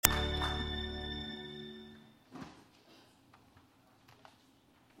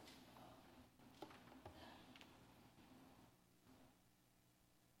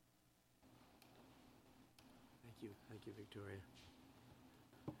you. Thank you, Victoria.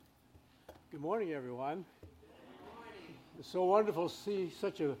 Good morning, everyone. Good morning. It's so wonderful to see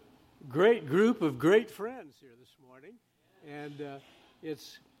such a great group of great friends here this morning. And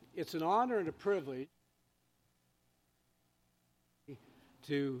it's an honor and a privilege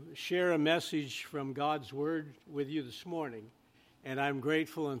to share a message from God's Word with you this morning. And I'm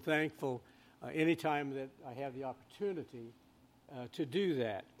grateful and thankful anytime that I have the opportunity to do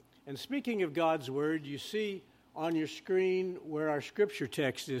that. And speaking of God's Word, you see on your screen where our scripture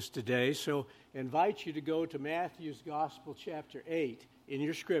text is today. So I invite you to go to Matthew's Gospel, chapter 8, in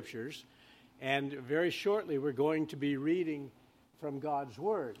your scriptures. And very shortly, we're going to be reading from God's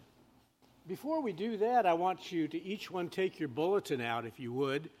Word. Before we do that, I want you to each one take your bulletin out, if you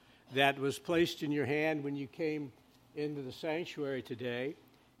would, that was placed in your hand when you came into the sanctuary today,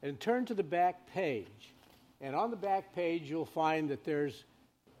 and turn to the back page. And on the back page, you'll find that there's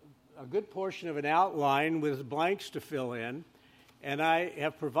a good portion of an outline with blanks to fill in, and I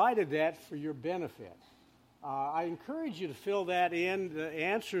have provided that for your benefit. I encourage you to fill that in. The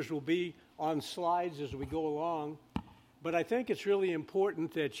answers will be on slides as we go along, but I think it's really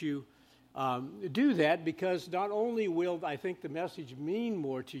important that you do that, because not only will, I think, the message mean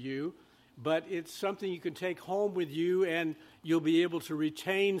more to you, but it's something you can take home with you, and you'll be able to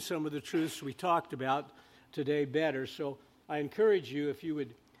retain some of the truths we talked about today better. So I encourage you, if you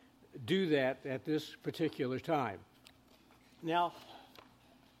would do that at this particular time. Now,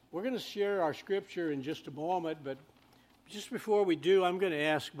 we're going to share our scripture in just a moment, but just before we do, I'm going to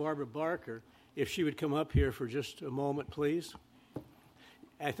ask Barbara Barker if she would come up here for just a moment, please.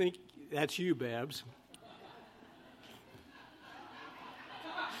 I think that's you, Babs.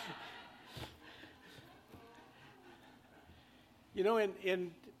 You know,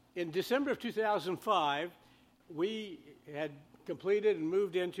 in December of 2005, we had completed and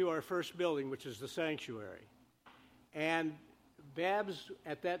moved into our first building, which is the sanctuary. And Babs,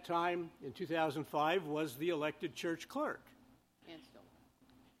 at that time, in 2005, was the elected church clerk.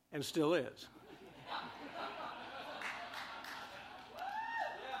 And still is.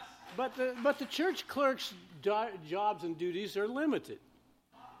 But the church clerk's jobs and duties are limited.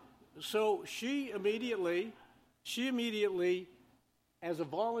 So she immediately, as a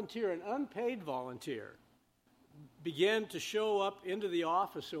volunteer, an unpaid volunteer, began to show up into the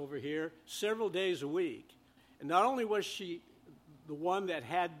office over here several days a week. And not only was she the one that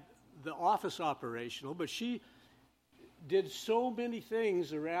had the office operational, but she did so many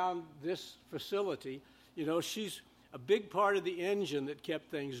things around this facility. You know, she's a big part of the engine that kept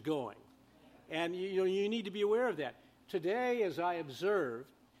things going. And, you need to be aware of that. Today, as I observe,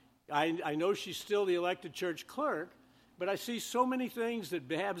 I know she's still the elected church clerk, but I see so many things that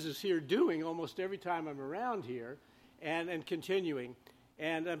Babs is here doing almost every time I'm around here and continuing.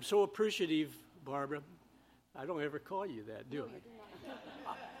 And I'm so appreciative, Barbara. I don't ever call you that, do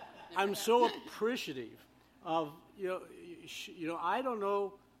I? I'm so appreciative of, I don't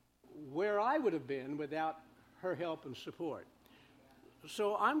know where I would have been without her help and support.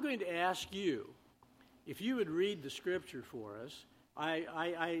 So I'm going to ask you if you would read the scripture for us.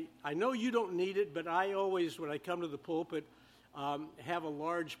 I know you don't need it, but I always, when I come to the pulpit, have a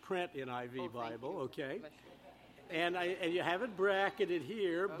large print NIV Bible, okay? And you have it bracketed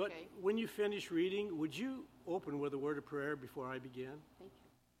here, okay. But when you finish reading, would you open with a word of prayer before I begin? Thank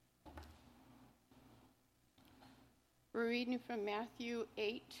you. We're reading from Matthew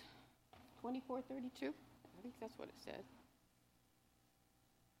 8, 24, 32. I think that's what it says.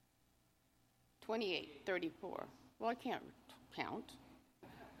 28, 34. Well, I can't count.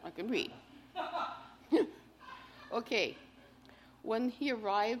 I can read. Okay. When he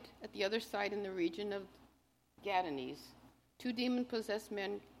arrived at the other side in the region of Gadarenes, 2 demon-possessed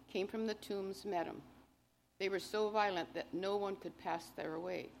men came from the tombs, met him. They were so violent that no one could pass their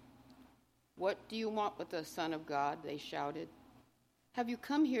way. "What do you want with the Son of God?" they shouted. "Have you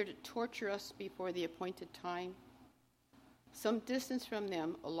come here to torture us before the appointed time?" Some distance from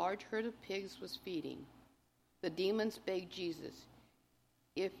them, a large herd of pigs was feeding. The demons begged Jesus,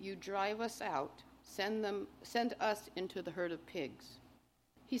 "If you drive us out, send us into the herd of pigs."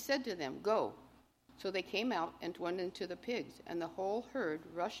 He said to them, "Go." So they came out and went into the pigs, and the whole herd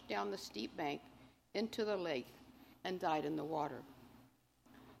rushed down the steep bank into the lake and died in the water.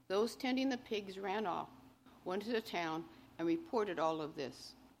 Those tending the pigs ran off, went to the town, and reported all of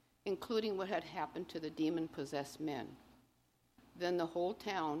this, including what had happened to the demon-possessed men. Then the whole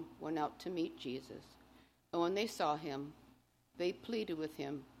town went out to meet Jesus, and when they saw him, they pleaded with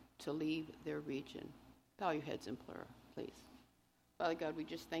him to leave their region. Bow your heads in prayer, please. Father God, we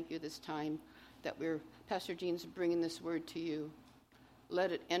just thank you this time that Pastor Jean's bringing this word to you.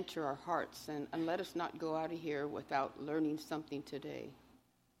 let it enter our hearts, and let us not go out of here without learning something today.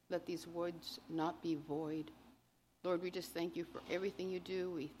 Let these words not be void. Lord, we just thank you for everything you do.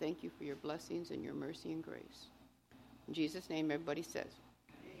 We thank you for your blessings and your mercy and grace. In Jesus' name, everybody says,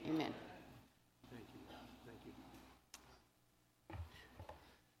 amen. Thank you. Thank you.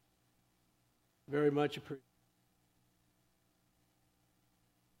 Very much appreciated.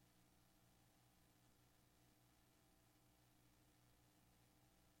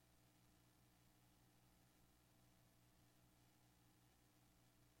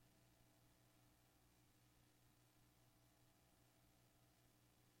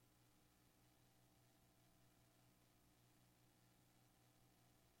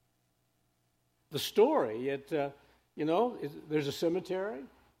 The story, there's a cemetery,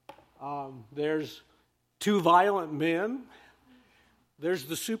 there's two violent men, there's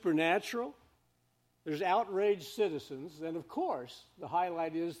the supernatural, there's outraged citizens, and of course, the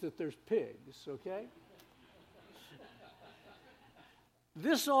highlight is that there's pigs, okay?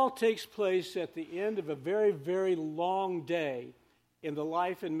 This all takes place at the end of a very, very long day in the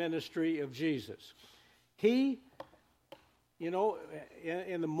life and ministry of Jesus. He,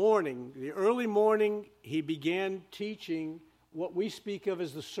 in the morning, the early morning, he began teaching what we speak of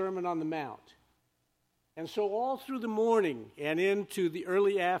as the Sermon on the Mount. And so all through the morning and into the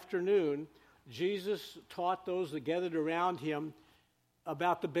early afternoon, Jesus taught those that gathered around him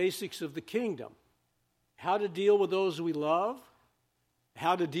about the basics of the kingdom, how to deal with those we love,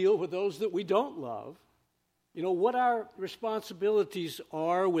 how to deal with those that we don't love, what our responsibilities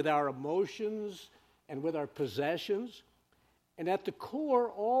are with our emotions and with our possessions. And at the core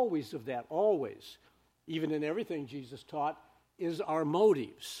always of that, always, even in everything Jesus taught, is our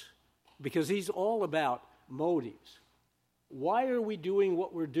motives. Because he's all about motives. Why are we doing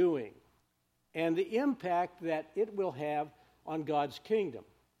what we're doing? And the impact that it will have on God's kingdom.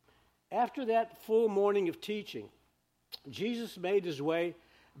 After that full morning of teaching, Jesus made his way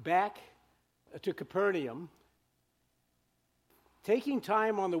back to Capernaum, taking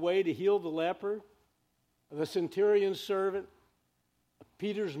time on the way to heal the leper, the centurion's servant,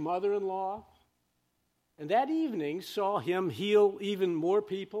 Peter's mother-in-law, and that evening saw him heal even more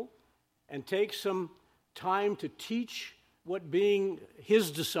people and take some time to teach what being his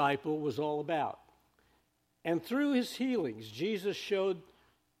disciple was all about. And through his healings, Jesus showed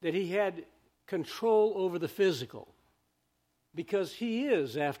that he had control over the physical, because he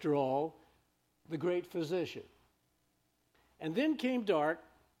is, after all, the great physician. And then came dark,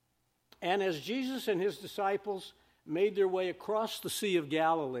 and as Jesus and his disciples made their way across the Sea of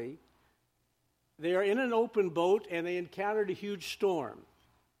Galilee, they are in an open boat and they encountered a huge storm.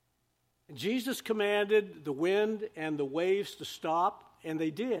 And Jesus commanded the wind and the waves to stop, and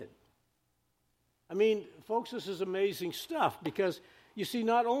they did. I mean, folks, this is amazing stuff, because you see,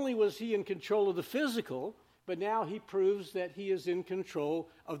 not only was he in control of the physical, but now he proves that he is in control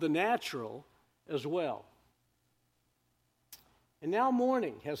of the natural as well. And now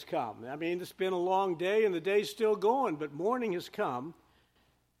morning has come. I mean, it's been a long day, and the day's still going, but morning has come.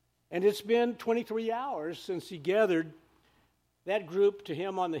 And it's been 23 hours since he gathered that group to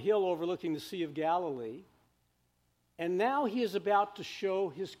him on the hill overlooking the Sea of Galilee. And now he is about to show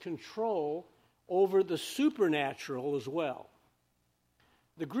his control over the supernatural as well.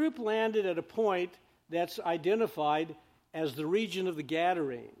 The group landed at a point that's identified as the region of the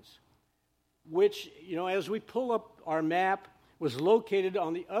Gadarenes, which, as we pull up our map, was located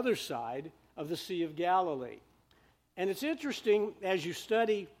on the other side of the Sea of Galilee. And it's interesting as you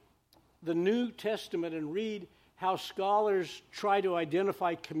study the New Testament and read how scholars try to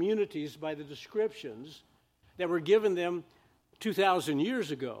identify communities by the descriptions that were given them 2,000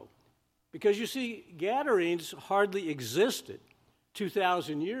 years ago. Because you see, Gadarenes hardly existed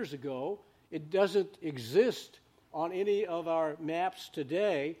 2,000 years ago. It doesn't exist on any of our maps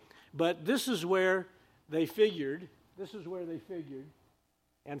today, but this is where they figured.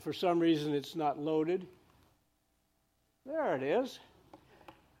 And for some reason it's not loaded. There it is.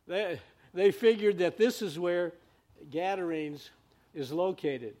 They figured that this is where Gadarenes is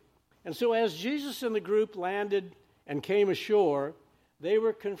located. And so as Jesus and the group landed and came ashore, they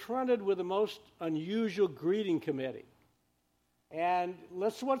were confronted with the most unusual greeting committee. And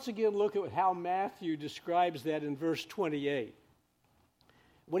let's once again look at how Matthew describes that in verse 28.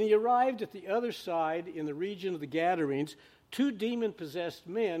 When he arrived at the other side in the region of the Gadarenes, 2 demon-possessed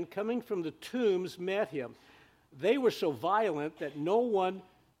men coming from the tombs met him. They were so violent that no one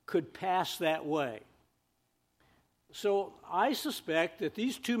could pass that way. So I suspect that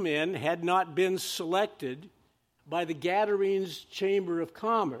these 2 men had not been selected by the Gadarenes Chamber of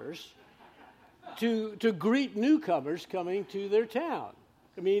Commerce to greet newcomers coming to their town.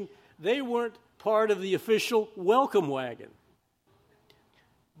 I mean, they weren't part of the official welcome wagon.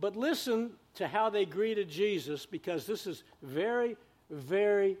 But listen to how they greeted Jesus, because this is very,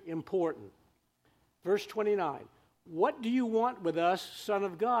 very important. Verse 29, "What do you want with us, Son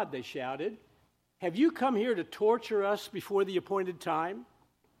of God?" they shouted. "Have you come here to torture us before the appointed time?"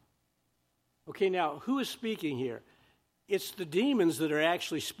 Okay, now, who is speaking here? It's the demons that are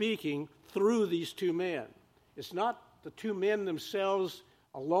actually speaking through these two men. It's not the two men themselves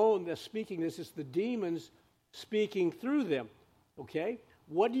alone that's speaking this. It's the demons speaking through them. Okay?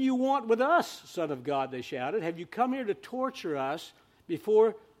 "What do you want with us, Son of God?" they shouted. "Have you come here to torture us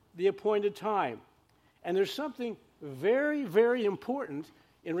before the appointed time?" And there's something very, very important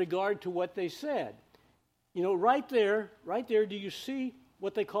in regard to what they said. You know, right there, do you see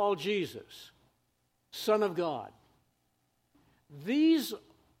what they call Jesus? Son of God. These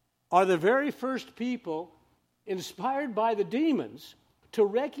are the very first people inspired by the demons to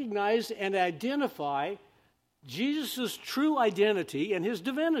recognize and identify Jesus' true identity and his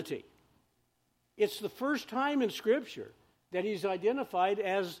divinity. It's the first time in Scripture that he's identified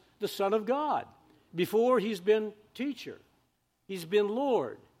as the Son of God. Before, he's been teacher. He's been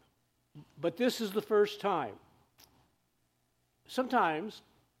Lord. But this is the first time. Sometimes,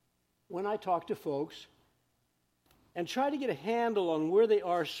 when I talk to folks and try to get a handle on where they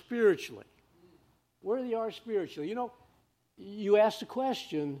are spiritually, you know, you ask the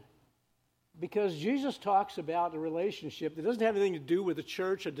question because Jesus talks about a relationship that doesn't have anything to do with a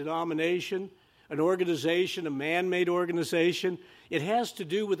church, a denomination, an organization, a man-made organization. It has to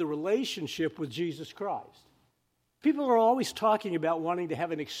do with a relationship with Jesus Christ. People are always talking about wanting to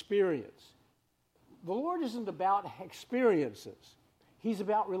have an experience. The Lord isn't about experiences. He's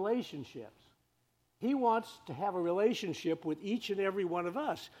about relationships. He wants to have a relationship with each and every one of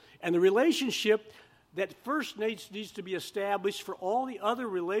us. And the relationship that first needs to be established for all the other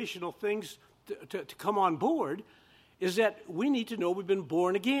relational things to come on board is that we need to know we've been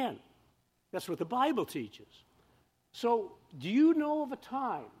born again. That's what the Bible teaches. So, do you know of a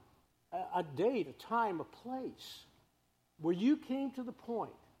time, a date, a time, a place where you came to the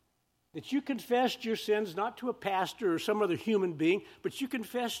point that you confessed your sins not to a pastor or some other human being, but you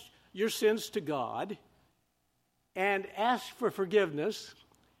confessed your sins to God and asked for forgiveness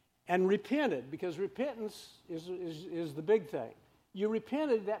and repented? Because repentance is the big thing. You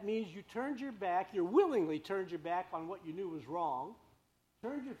repented, that means you turned your back, you willingly turned your back on what you knew was wrong,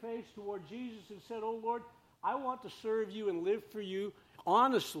 turned your face toward Jesus and said, "Oh Lord, I want to serve you and live for you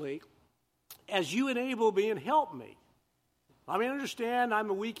honestly as you enable me and help me. I mean, understand I'm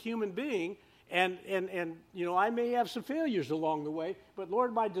a weak human being, and you know, I may have some failures along the way, but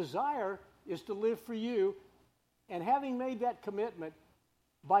Lord, my desire is to live for you." And having made that commitment,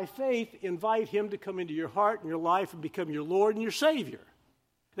 by faith, invite him to come into your heart and your life and become your Lord and your Savior.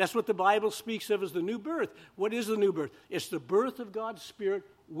 That's what the Bible speaks of as the new birth. What is the new birth? It's the birth of God's Spirit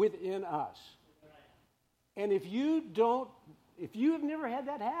within us. And if you have never had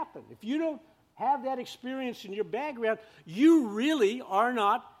that happen, if you don't have that experience in your background, you really are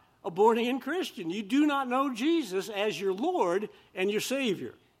not a born-again Christian. You do not know Jesus as your Lord and your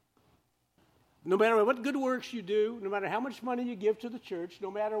Savior. No matter what good works you do, no matter how much money you give to the church,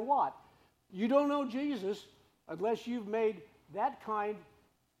 no matter what, you don't know Jesus unless you've made that kind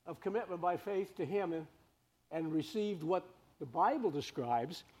of commitment by faith to him and received what the Bible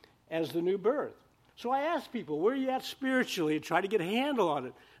describes as the new birth. So I ask people, where are you at spiritually, and try to get a handle on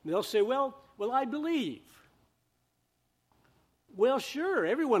it. And they'll say, well, I believe. Well, sure,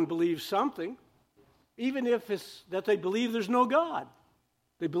 everyone believes something, even if it's that they believe there's no God.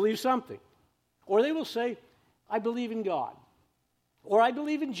 They believe something. Or they will say, I believe in God. Or I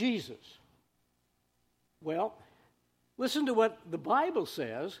believe in Jesus. Well, listen to what the Bible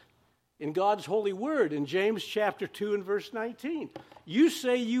says in God's holy word in James chapter 2 and verse 19. You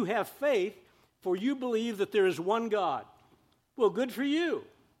say you have faith, for you believe that there is one God. Well, good for you.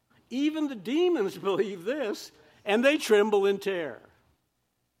 Even the demons believe this, and they tremble in terror.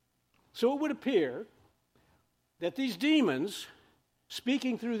 So it would appear that these demons,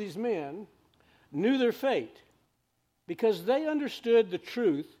 speaking through these men, knew their fate because they understood the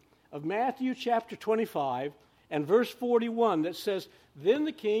truth of Matthew chapter 25 and verse 41 that says, "Then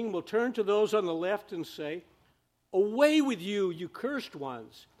the king will turn to those on the left and say, 'Away with you, you cursed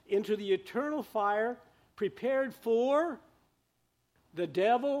ones, into the eternal fire prepared for the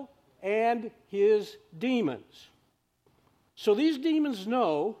devil and his demons.'" So these demons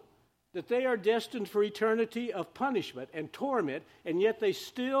know that they are destined for eternity of punishment and torment, and yet they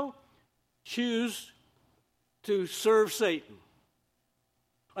still choose to serve Satan.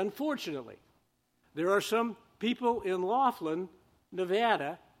 Unfortunately, there are some people in Laughlin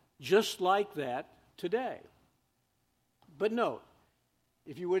Nevada just like that today. But note,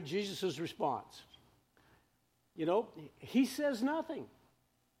 if you would, Jesus' response. You know, he says nothing.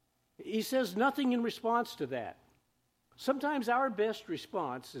 He says nothing in response to that. Sometimes our best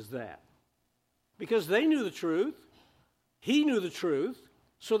response is that. Because they knew the truth, he knew the truth,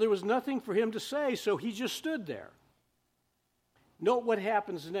 so there was nothing for him to say, so he just stood there. Note what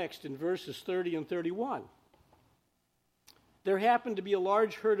happens next in verses 30 and 31. There happened to be a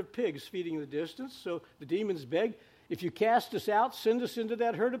large herd of pigs feeding in the distance, so the demons begged, "If you cast us out, send us into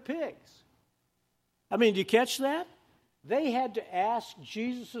that herd of pigs." I mean, do you catch that? They had to ask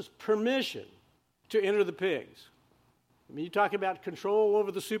Jesus' permission to enter the pigs. I mean, you talk about control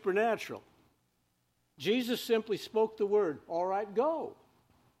over the supernatural. Jesus simply spoke the word, "All right, go."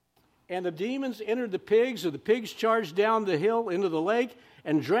 And the demons entered the pigs, or the pigs charged down the hill into the lake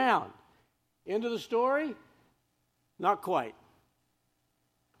and drowned. End of the story? Not quite.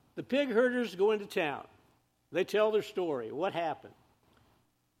 The pig herders go into town. They tell their story, what happened.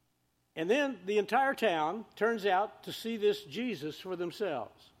 And then the entire town turns out to see this Jesus for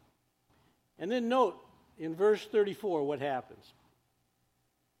themselves. And then note in verse 34 what happens.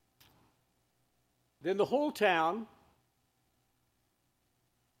 Then the whole town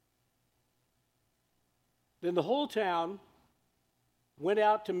went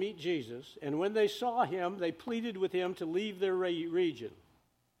out to meet Jesus, and when they saw him, they pleaded with him to leave their region.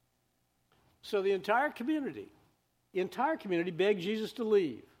 So the entire community begged Jesus to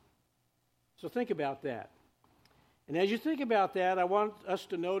leave. So think about that. And as you think about that, I want us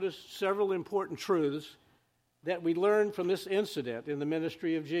to notice several important truths that we learn from this incident in the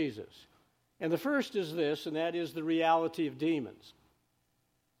ministry of Jesus. And the first is this, and that is the reality of demons.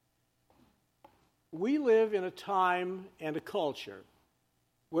 We live in a time and a culture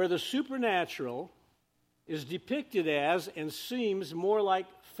where the supernatural is depicted as and seems more like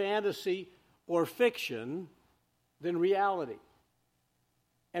fantasy or fiction than reality.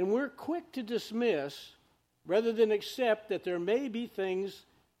 And we're quick to dismiss rather than accept that there may be things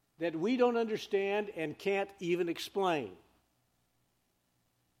that we don't understand and can't even explain.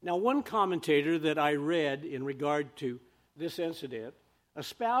 Now, one commentator that I read in regard to this incident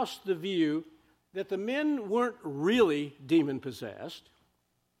espoused the view that the men weren't really demon-possessed.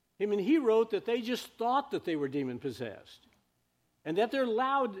 I mean, he wrote that they just thought that they were demon-possessed, and that their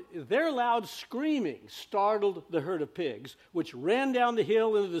loud screaming startled the herd of pigs, which ran down the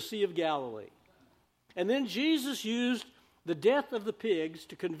hill into the Sea of Galilee. And then Jesus used the death of the pigs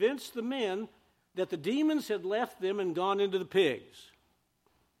to convince the men that the demons had left them and gone into the pigs.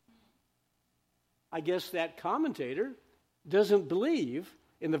 I guess that commentator doesn't believe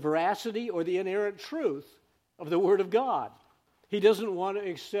in the veracity or the inerrant truth of the Word of God. He doesn't want to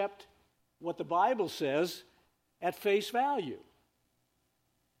accept what the Bible says at face value.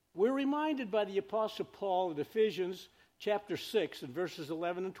 We're reminded by the Apostle Paul in Ephesians chapter 6 and verses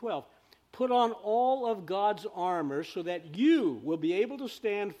 11 and 12. Put on all of God's armor so that you will be able to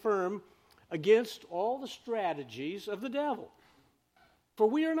stand firm against all the strategies of the devil. For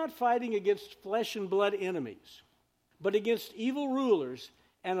we are not fighting against flesh and blood enemies, but against evil rulers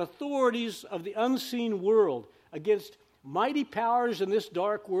and authorities of the unseen world, against mighty powers in this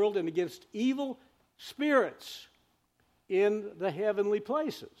dark world, and against evil spirits in the heavenly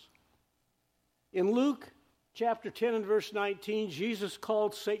places. In Luke chapter 10 and verse 19, Jesus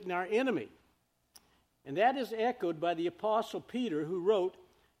called Satan our enemy. And that is echoed by the Apostle Peter, who wrote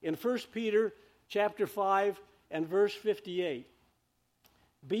in 1 Peter chapter 5 and verse 58,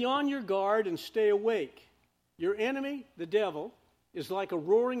 "Be on your guard and stay awake. Your enemy, the devil, is like a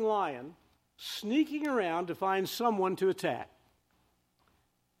roaring lion, sneaking around to find someone to attack."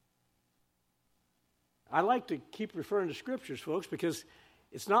 I like to keep referring to scriptures, folks, because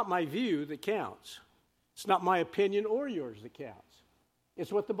it's not my view that counts. It's not my opinion or yours that counts.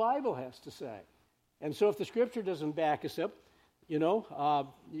 It's what the Bible has to say. And so if the scripture doesn't back us up,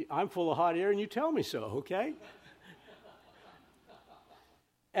 I'm full of hot air and you tell me so, okay?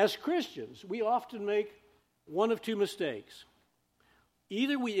 As Christians, we often make one of two mistakes.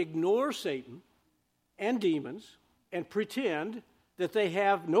 Either we ignore Satan and demons and pretend that they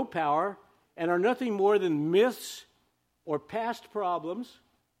have no power and are nothing more than myths or past problems,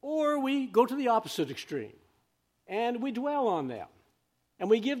 or we go to the opposite extreme and we dwell on them and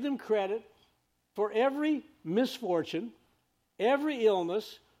we give them credit for every misfortune, every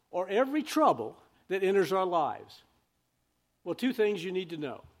illness, or every trouble that enters our lives. Well, two things you need to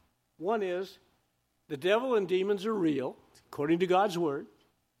know. One is the devil and demons are real, according to God's word.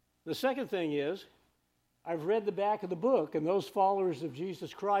 The second thing is I've read the back of the book, and those followers of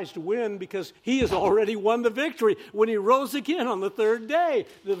Jesus Christ win because he has already won the victory when he rose again on the third day.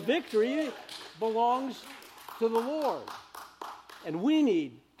 The victory belongs to the Lord, and we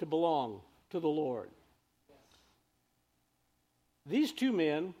need to belong to the Lord. These two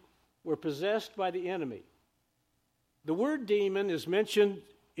men were possessed by the enemy. The word demon is mentioned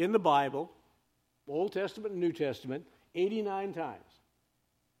in the Bible, Old Testament and New Testament, 89 times.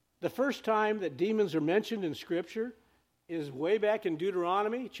 The first time that demons are mentioned in Scripture is way back in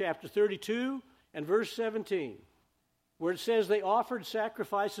Deuteronomy chapter 32 and verse 17, where it says they offered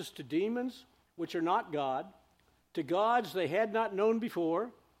sacrifices to demons, which are not God, to gods they had not known before,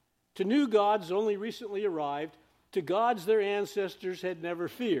 to new gods only recently arrived, to gods their ancestors had never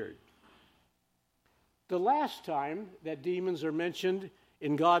feared. The last time that demons are mentioned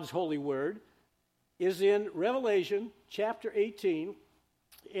in God's holy word is in Revelation chapter 18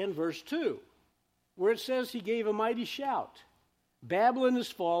 and verse 2, where it says he gave a mighty shout. Babylon is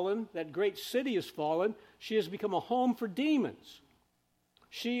fallen, that great city is fallen. She has become a home for demons.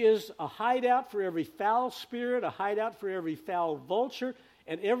 She is a hideout for every foul spirit, a hideout for every foul vulture,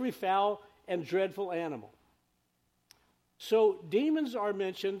 and every foul and dreadful animal. So demons are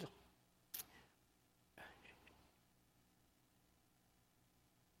mentioned.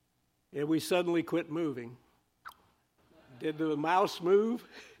 And we suddenly quit moving. Did the mouse move?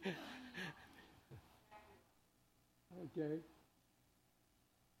 Okay.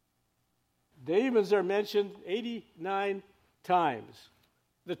 Demons are mentioned 89 times.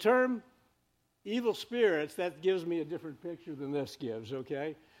 The term evil spirits, that gives me a different picture than this gives,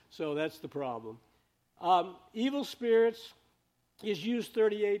 okay? So that's the problem. Evil spirits is used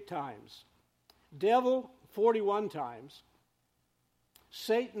 38 times. Devil, 41 times.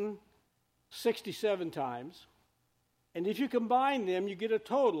 Satan, 67 times. And if you combine them, you get a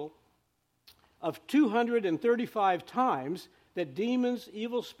total of 235 times that demons,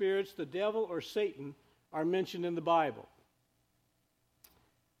 evil spirits, the devil, or Satan are mentioned in the Bible.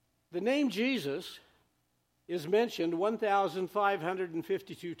 The name Jesus is mentioned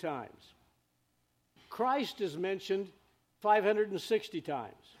 1,552 times. Christ is mentioned 560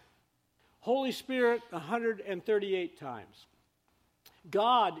 times. Holy Spirit, 138 times.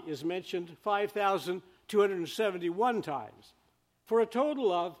 God is mentioned 5,271 times, for a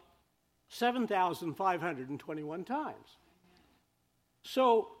total of 7,521 times.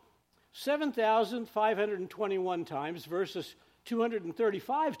 So, 7,521 times versus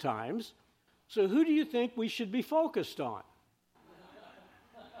 235 times. So who do you think we should be focused on?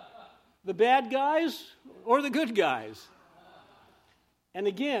 The bad guys or the good guys? And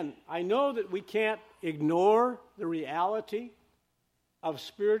again, I know that we can't ignore the reality of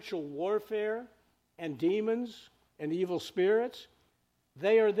spiritual warfare and demons and evil spirits.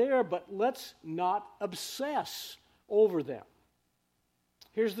 They are there, but let's not obsess over them.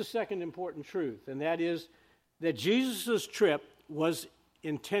 Here's the second important truth, and that is that Jesus' trip was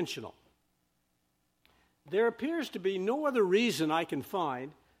intentional. There appears to be no other reason I can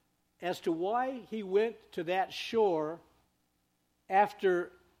find as to why he went to that shore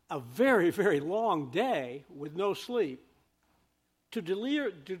after a very, very long day with no sleep to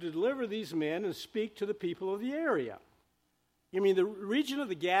deliver these men and speak to the people of the area. I mean, the region of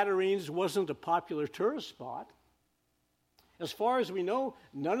the Gadarenes wasn't a popular tourist spot. As far as we know,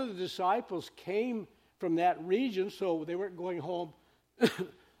 none of the disciples came from that region, so they weren't going home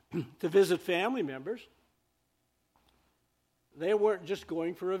to visit family members. They weren't just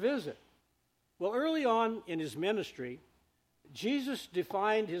going for a visit. Well, early on in his ministry, Jesus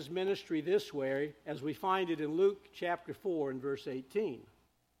defined his ministry this way, as we find it in Luke chapter 4 and verse 18.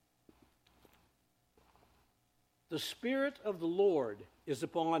 The Spirit of the Lord is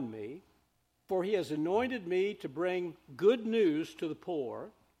upon me, for he has anointed me to bring good news to the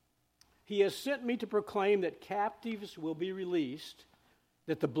poor. He has sent me to proclaim that captives will be released,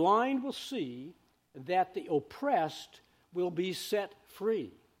 that the blind will see, that the oppressed will be set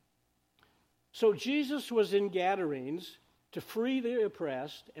free. So Jesus was in Gadarenes to free the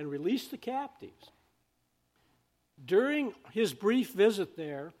oppressed and release the captives. During his brief visit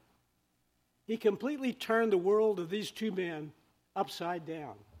there, he completely turned the world of these two men upside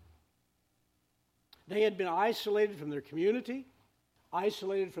down. They had been isolated from their community,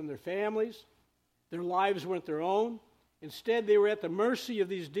 isolated from their families. Their lives weren't their own. Instead, they were at the mercy of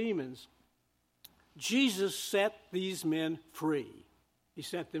these demons. Jesus set these men free. He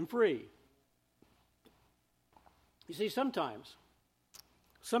set them free. You see, sometimes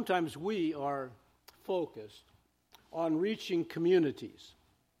we are focused on reaching communities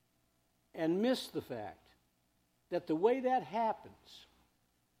and miss the fact that the way that happens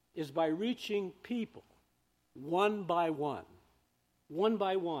is by reaching people one by one. One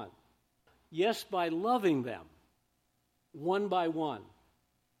by one. Yes, by loving them, one by one.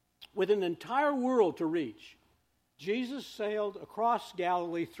 With an entire world to reach, Jesus sailed across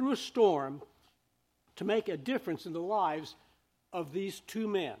Galilee through a storm to make a difference in the lives of these two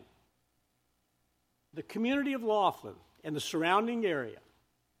men. The community of Laughlin and the surrounding area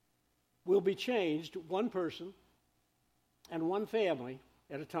will be changed one person and one family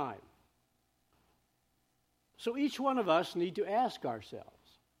at a time. So each one of us need to ask ourselves,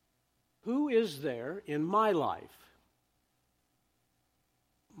 who is there in my life,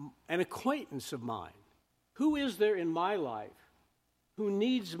 an acquaintance of mine, who is there in my life who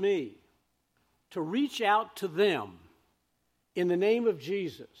needs me to reach out to them in the name of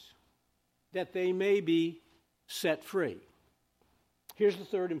Jesus that they may be set free? Here's the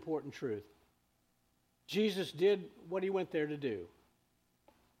third important truth. Jesus did what he went there to do.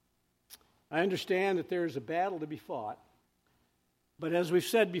 I understand that there is a battle to be fought, but as we've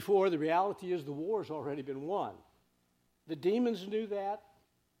said before, the reality is the war's already been won. The demons knew that,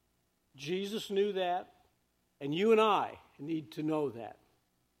 Jesus knew that, and you and I need to know that.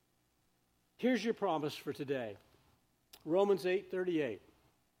 Here's your promise for today. Romans 8:38.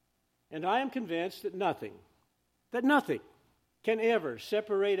 And I am convinced that nothing can ever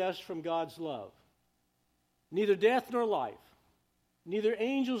separate us from God's love. Neither death nor life, neither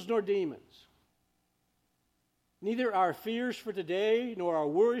angels nor demons, neither our fears for today nor our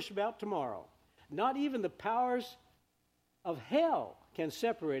worries about tomorrow, not even the powers of hell can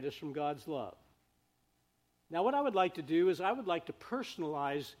separate us from God's love. Now, what I would like to do is I would like to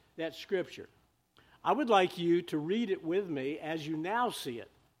personalize that scripture. I would like you to read it with me as you now see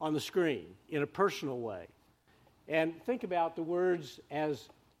it on the screen in a personal way. And think about the words as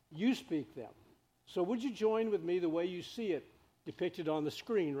you speak them. So would you join with me the way you see it depicted on the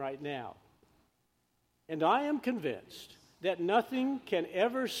screen right now? And I am convinced that nothing can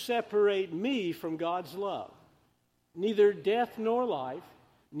ever separate me from God's love. Neither death nor life,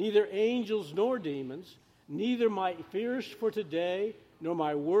 neither angels nor demons, neither my fears for today nor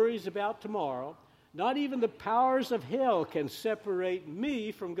my worries about tomorrow, not even the powers of hell can separate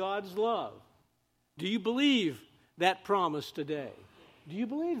me from God's love. Do you believe that promise today? Do you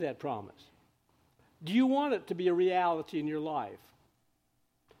believe that promise? Do you want it to be a reality in your life?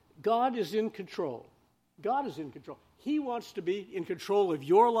 God is in control. God is in control. He wants to be in control of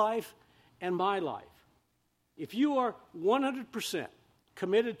your life and my life. If you are 100%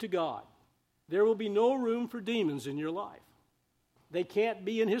 committed to God, there will be no room for demons in your life. They can't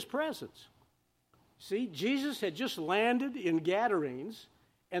be in his presence. See, Jesus had just landed in Gadarenes,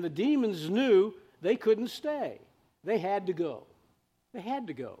 and the demons knew they couldn't stay. They had to go. They had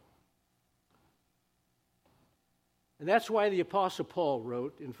to go. And that's why the Apostle Paul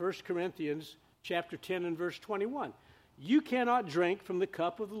wrote in 1 Corinthians chapter 10 and verse 21, you cannot drink from the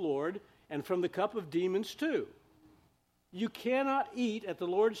cup of the Lord and from the cup of demons too. You cannot eat at the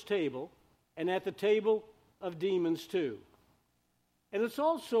Lord's table and at the table of demons too. And it's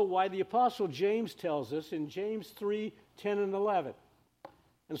also why the Apostle James tells us in James 3:10 and 11.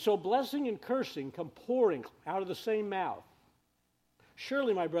 And so blessing and cursing come pouring out of the same mouth.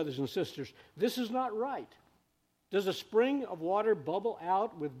 Surely, my brothers and sisters, this is not right. Does a spring of water bubble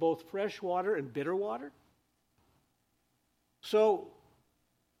out with both fresh water and bitter water? So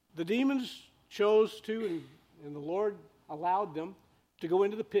the demons chose to, and the Lord allowed them to go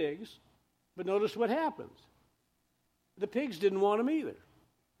into the pigs. But notice what happens. The pigs didn't want them either.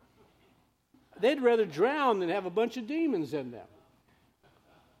 They'd rather drown than have a bunch of demons in them.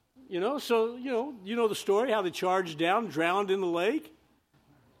 You know the story, how they charged down, drowned in the lake.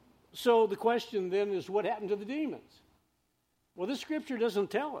 So the question then is, what happened to the demons? Well, this scripture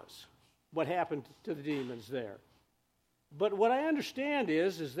doesn't tell us what happened to the demons there. But what I understand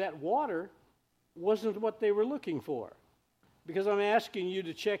is that water wasn't what they were looking for. Because I'm asking you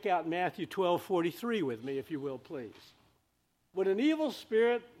to check out Matthew 12:43 with me, if you will, please. When an evil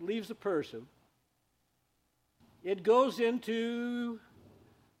spirit leaves a person, it goes into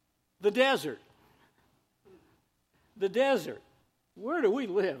the desert. The desert. Where do we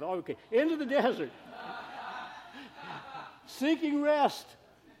live? Okay, into the desert. Seeking rest,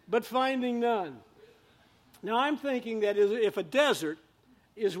 but finding none. Now I'm thinking that if a desert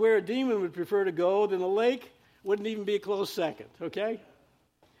is where a demon would prefer to go, then a lake wouldn't even be a close second, okay?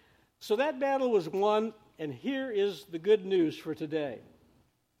 So that battle was won, and here is the good news for today.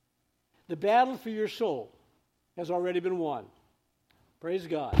 The battle for your soul has already been won. Praise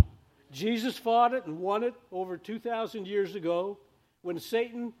God. Jesus fought it and won it over 2,000 years ago when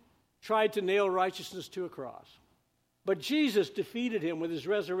Satan tried to nail righteousness to a cross. But Jesus defeated him with his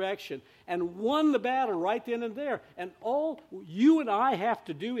resurrection and won the battle right then and there. And all you and I have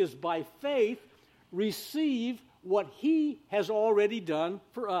to do is by faith receive what he has already done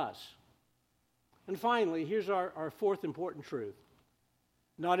for us. And finally, here's our fourth important truth.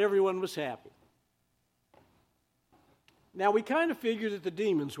 Not everyone was happy. Now, we kind of figured that the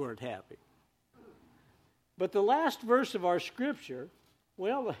demons weren't happy. But the last verse of our scripture,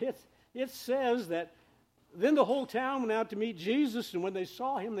 well, it says that then the whole town went out to meet Jesus, and when they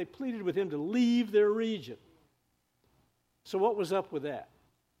saw him, they pleaded with him to leave their region. So what was up with that?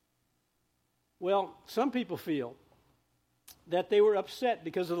 Well, some people feel that they were upset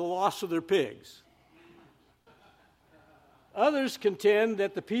because of the loss of their pigs. Others contend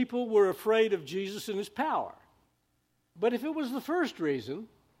that the people were afraid of Jesus and his power. But if it was the first reason,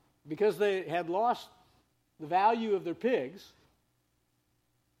 because they had lost the value of their pigs,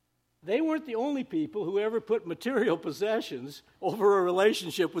 they weren't the only people who ever put material possessions over a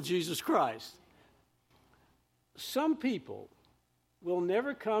relationship with Jesus Christ. Some people will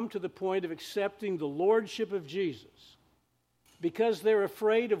never come to the point of accepting the lordship of Jesus because they're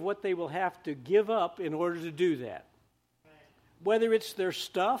afraid of what they will have to give up in order to do that. Whether it's their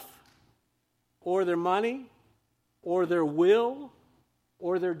stuff, or their money, or their will,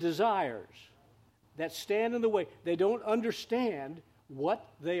 or their desires that stand in the way. They don't understand what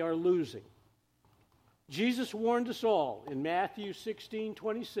they are losing. Jesus warned us all in Matthew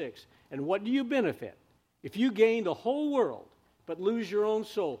 16:26. And what do you benefit if you gain the whole world but lose your own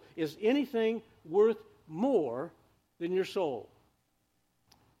soul? Is anything worth more than your soul?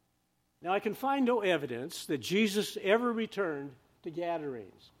 Now, I can find no evidence that Jesus ever returned to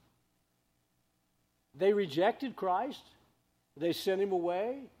Gadarenes. They rejected Christ, they sent him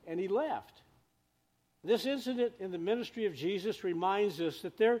away, and he left. This incident in the ministry of Jesus reminds us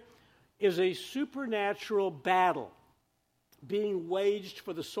that there is a supernatural battle being waged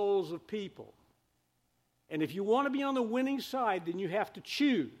for the souls of people. And if you want to be on the winning side, then you have to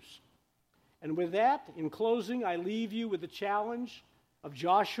choose. And with that, in closing, I leave you with the challenge of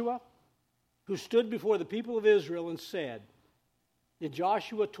Joshua, who stood before the people of Israel and said, in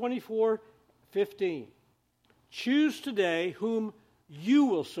Joshua 24:15, choose today whom you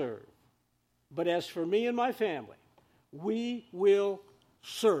will serve. But as for me and my family, we will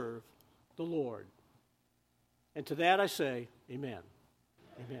serve the Lord. And to that I say, amen.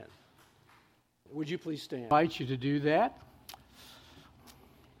 Amen. Would you please stand? I invite you to do that.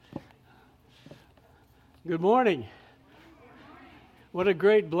 Good morning. What a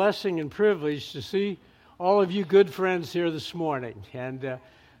great blessing and privilege to see all of you good friends here this morning. And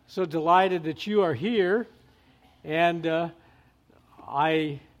so delighted that you are here. And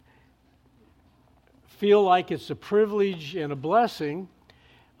I feel like it's a privilege and a blessing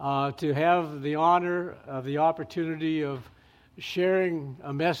to have the honor of the opportunity of sharing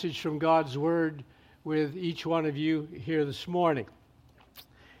a message from God's Word with each one of you here this morning.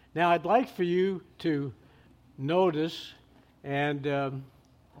 Now, I'd like for you to notice, and I'm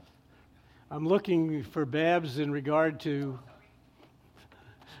looking for Babs in regard to,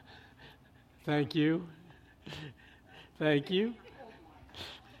 thank you, thank you.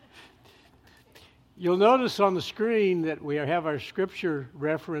 You'll notice on the screen that we have our scripture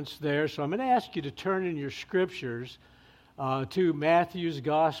reference there, so I'm going to ask you to turn in your scriptures to Matthew's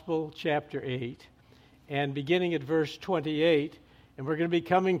Gospel, chapter 8, and beginning at verse 28, and we're going to be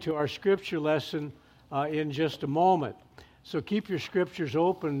coming to our scripture lesson in just a moment. So keep your scriptures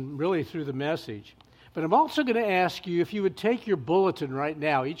open really through the message. But I'm also going to ask you if you would take your bulletin right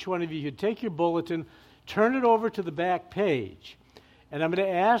now. Each one of you would take your bulletin, turn it over to the back page. And I'm going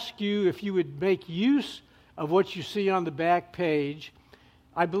to ask you if you would make use of what you see on the back page.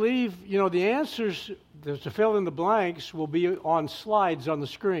 I believe, the answers to fill in the blanks will be on slides on the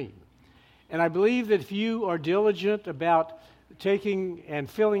screen. And I believe that if you are diligent about taking and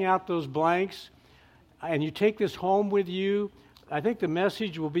filling out those blanks, and you take this home with you, I think the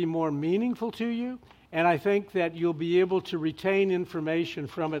message will be more meaningful to you, and I think that you'll be able to retain information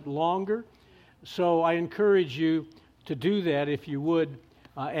from it longer. So I encourage you to do that if you would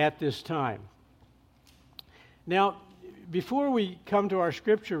at this time. Now, before we come to our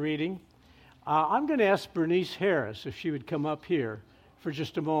scripture reading, I'm going to ask Bernice Harris if she would come up here for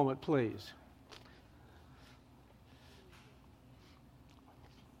just a moment, please.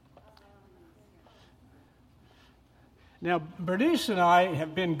 Now, Bernice and I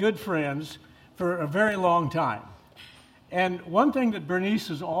have been good friends for a very long time. And one thing that Bernice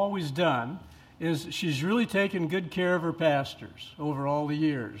has always done is she's really taken good care of her pastors over all the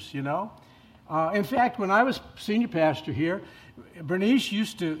years, In fact, when I was senior pastor here, Bernice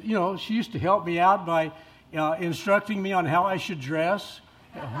used to, she used to help me out by instructing me on how I should dress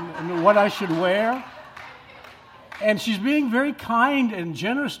and what I should wear. And she's being very kind and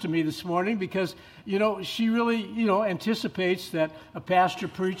generous to me this morning because, she really, anticipates that a pastor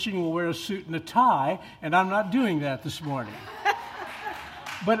preaching will wear a suit and a tie, and I'm not doing that this morning.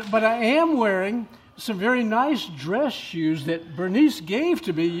 But I am wearing some very nice dress shoes that Bernice gave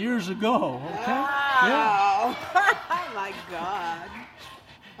to me years ago. Okay? Wow. Yeah. Oh, my God.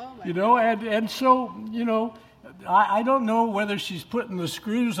 Oh, my God. And so, I don't know whether she's putting the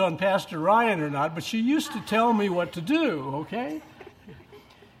screws on Pastor Ryan or not, but she used to tell me what to do, okay?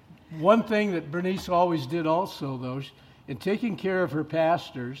 One thing that Bernice always did also, though, in taking care of her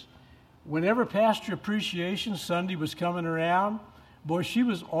pastors, whenever Pastor Appreciation Sunday was coming around, boy, she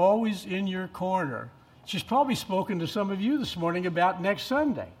was always in your corner. She's probably spoken to some of you this morning about next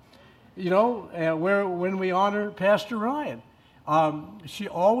Sunday, when we honor Pastor Ryan. She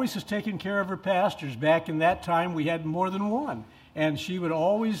always has taken care of her pastors. Back in that time, we had more than one. And she would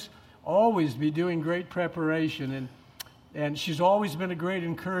always be doing great preparation. And she's always been a great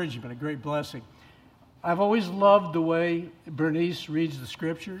encouragement, a great blessing. I've always loved the way Bernice reads the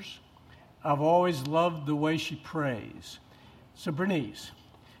Scriptures. I've always loved the way she prays. So, Bernice,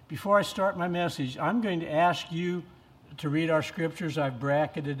 before I start my message, I'm going to ask you to read our Scriptures. I've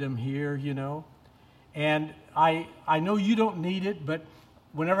bracketed them here, And I know you don't need it, but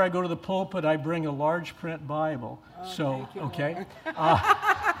whenever I go to the pulpit, I bring a large print Bible. Thank you, okay.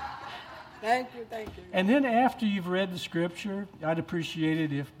 Thank you. And then after you've read the Scripture, I'd appreciate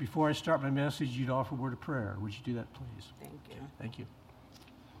it if before I start my message, you'd offer a word of prayer. Would you do that, please? Thank you. Thank you.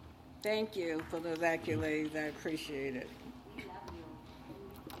 Thank you for those accolades. I appreciate it.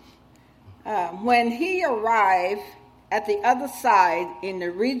 When he arrived at the other side in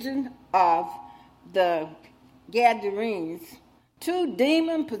the region of the Gadarenes, 2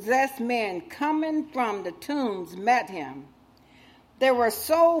 demon-possessed men coming from the tombs met him. They were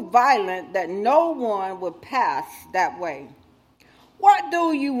so violent that no one would pass that way. "What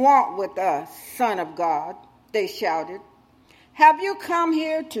do you want with us, Son of God?" they shouted. "Have you come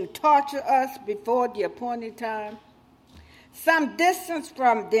here to torture us before the appointed time?" Some distance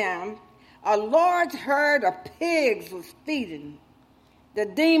from them, a large herd of pigs was feeding. The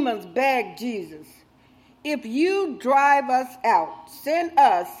demons begged Jesus, "If you drive us out, send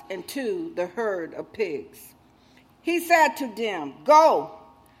us into the herd of pigs." He said to them, "Go."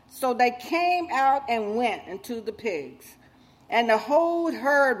 So they came out and went into the pigs, and the whole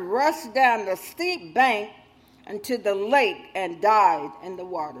herd rushed down the steep bank into the lake and died in the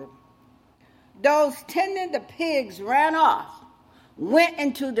water. Those tending the pigs ran off, went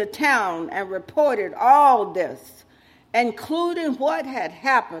into the town, and reported all this, including what had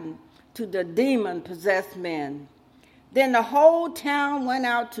happened to the demon-possessed men. Then the whole town went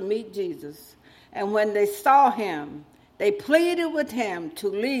out to meet Jesus, and when they saw him, they pleaded with him to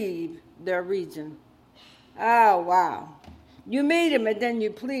leave their region. Oh, wow. You meet him and then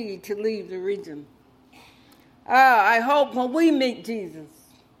you plead to leave the region. I hope when we meet Jesus,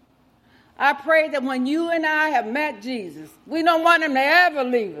 I pray that when you and I have met Jesus, we don't want him to ever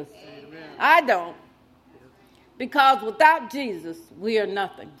leave us. Amen. I don't. Because without Jesus, we are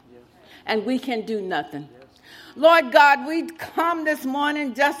nothing. Yes. And we can do nothing. Yes. Lord God, we come this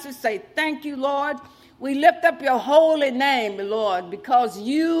morning just to say thank you, Lord. We lift up your holy name, Lord, because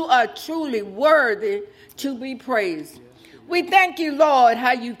you are truly worthy to be praised. Yes. We thank you, Lord,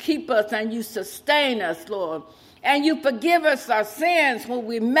 how you keep us and you sustain us, Lord. And you forgive us our sins when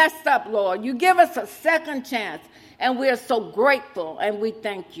we messed up, Lord. You give us a second chance, and we are so grateful, and we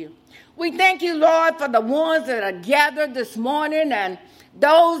thank you. We thank you, Lord, for the ones that are gathered this morning and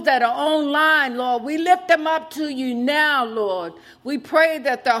those that are online, Lord. We lift them up to you now, Lord. We pray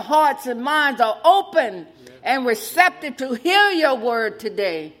that their hearts and minds are open and receptive to hear your word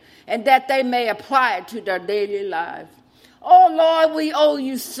today, and that they may apply it to their daily lives. Oh, Lord, we owe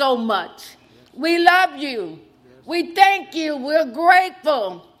you so much. We love you. We thank you. We're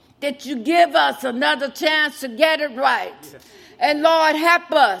grateful that you give us another chance to get it right. And Lord,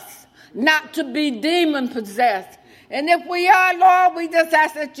 help us not to be demon-possessed. And if we are, Lord, we just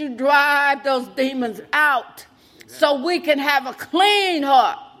ask that you drive those demons out so we can have a clean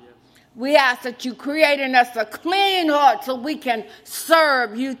heart. We ask that you create in us a clean heart so we can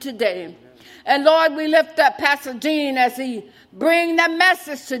serve you today. And Lord, we lift up Pastor Gene as he brings the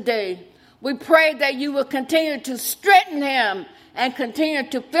message today. We pray that you will continue to strengthen him and continue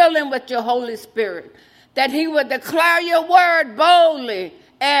to fill him with your Holy Spirit, that he will declare your word boldly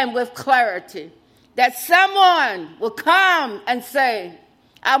and with clarity, that someone will come and say,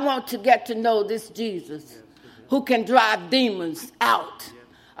 I want to get to know this Jesus who can drive demons out.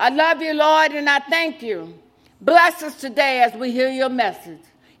 I love you, Lord, and I thank you. Bless us today as we hear your message.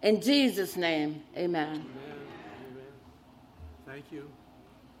 In Jesus' name, amen. Amen. Amen. Thank you.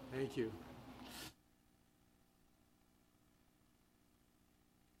 Thank you.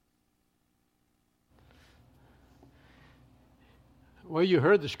 Well, you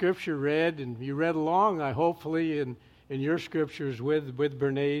heard the scripture read, and you read along, hopefully, in your scriptures with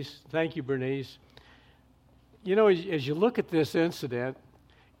Bernice. Thank you, Bernice. You know, as you look at this incident,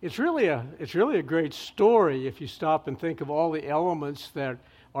 it's really a great story if you stop and think of all the elements that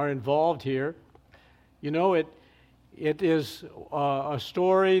are involved here. You know, it is a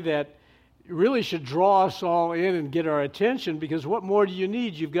story that really should draw us all in and get our attention, because what more do you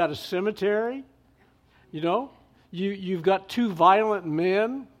need? You've got a cemetery, you know. You've got two violent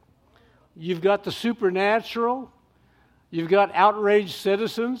men. You've got the supernatural. You've got outraged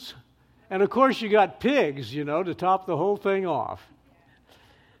citizens. And, of course, you got pigs, you know, to top the whole thing off.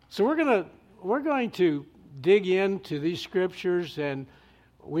 So we're going to dig into these scriptures, and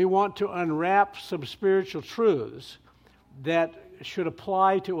we want to unwrap some spiritual truths that should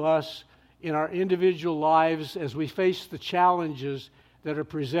apply to us in our individual lives as we face the challenges that are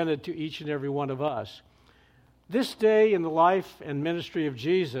presented to each and every one of us. This day in the life and ministry of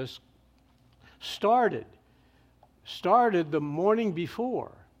Jesus started the morning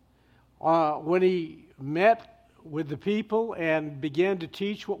before when he met with the people and began to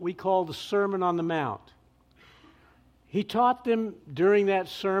teach what we call the Sermon on the Mount. He taught them during that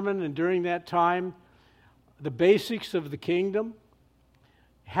sermon and during that time the basics of the kingdom,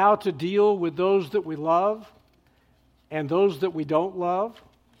 how to deal with those that we love and those that we don't love.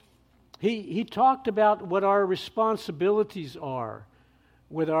 He talked about what our responsibilities are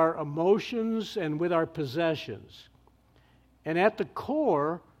with our emotions and with our possessions. And at the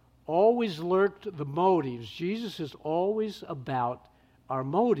core always lurked the motives. Jesus is always about our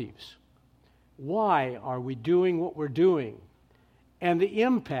motives. Why are we doing what we're doing? And the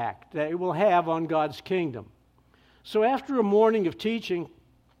impact that it will have on God's kingdom. So after a morning of teaching,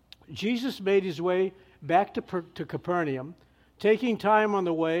 Jesus made his way back to Capernaum, taking time on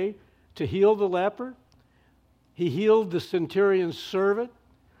the way to heal the leper. He healed the centurion's servant.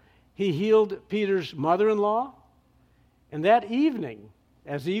 He healed Peter's mother-in-law. And that evening,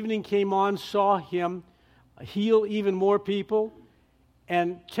 as evening came on, saw him heal even more people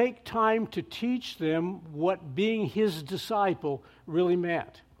and take time to teach them what being his disciple really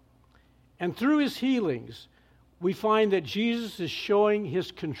meant. And through his healings, we find that Jesus is showing his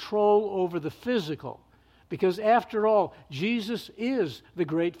control over the physical, because after all, Jesus is the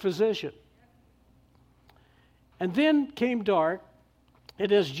great physician. And then came dark,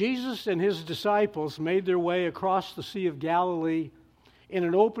 and as Jesus and his disciples made their way across the Sea of Galilee in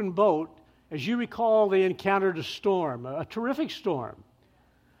an open boat, as you recall, they encountered a storm, a terrific storm.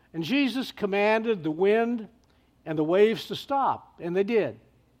 And Jesus commanded the wind and the waves to stop, and they did.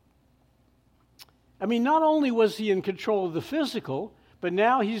 I mean, not only was he in control of the physical, but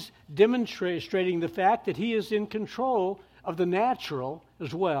now he's demonstrating the fact that he is in control of the natural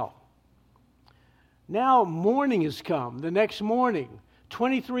as well. Now morning has come. The next morning,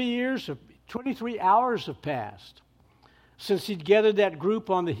 23 hours have passed since he'd gathered that group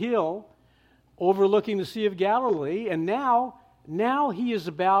on the hill overlooking the Sea of Galilee, and now he is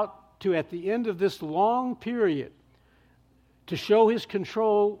about to, at the end of this long period, to show his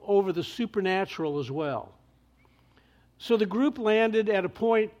control over the supernatural as well. So the group landed at a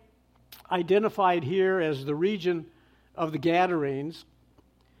point identified here as the region of the Gadarenes,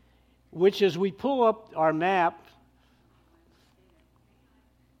 which, as we pull up our map,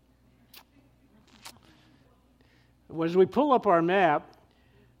 was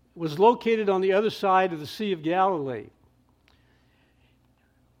located on the other side of the Sea of Galilee.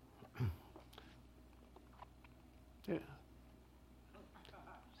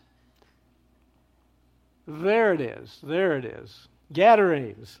 There it is.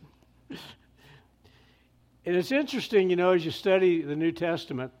 Gadarenes. And it's interesting, you know, as you study the New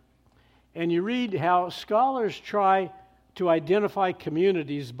Testament, and you read how scholars try to identify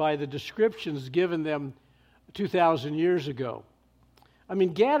communities by the descriptions given them 2,000 years ago. I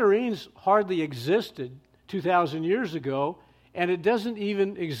mean, Gadarenes hardly existed 2,000 years ago, and it doesn't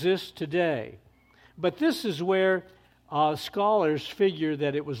even exist today. But this is where scholars figure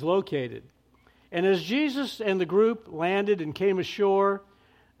that it was located. And as Jesus and the group landed and came ashore,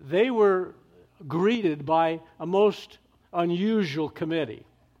 they were greeted by a most unusual committee.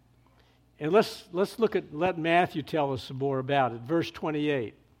 And let's let Matthew tell us some more about it. Verse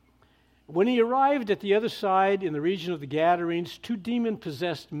 28. When he arrived at the other side in the region of the Gadarenes, 2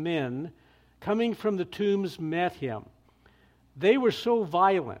 demon-possessed men coming from the tombs met him. They were so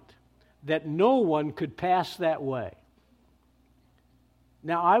violent that no one could pass that way.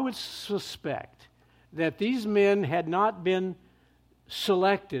 Now, I would suspect that these men had not been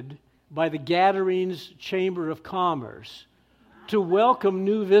selected by the Gadarenes Chamber of Commerce to welcome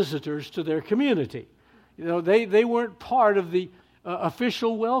new visitors to their community. They weren't part of the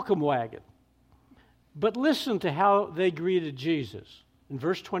official welcome wagon. But listen to how they greeted Jesus. In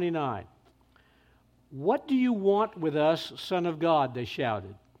verse 29, "What do you want with us, Son of God?" they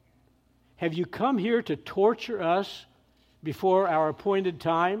shouted. "Have you come here to torture us before our appointed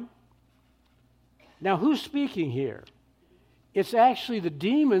time?" Now, who's speaking here? It's actually the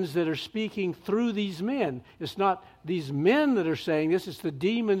demons that are speaking through these men. It's not these men that are saying this, it's the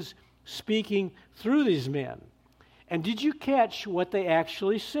demons speaking through these men. And did you catch what they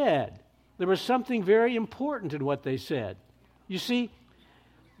actually said? There was something very important in what they said. You see,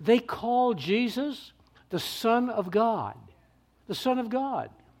 they called Jesus the Son of God. The Son of God.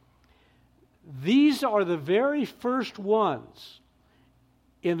 These are the very first ones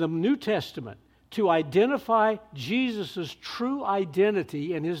in the New Testament to identify Jesus' true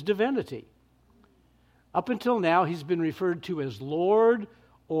identity and his divinity. Up until now, he's been referred to as Lord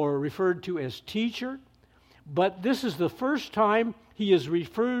or referred to as teacher, but this is the first time he is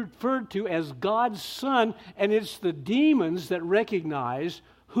referred to as God's Son, and it's the demons that recognize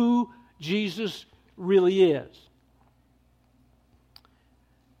who Jesus really is.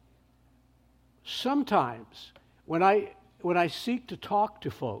 Sometimes, when I seek to talk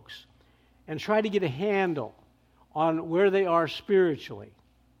to folks and try to get a handle on where they are spiritually,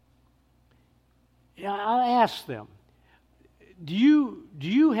 I'll ask them, do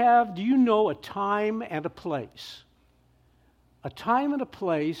you know a time and a place? A time and a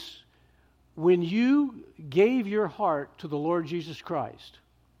place when you gave your heart to the Lord Jesus Christ,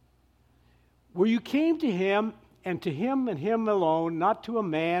 where you came to him and him alone, not to a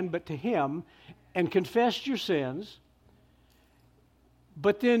man, but to him, and confessed your sins,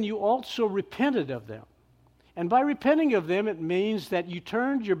 but then you also repented of them. And by repenting of them, it means that you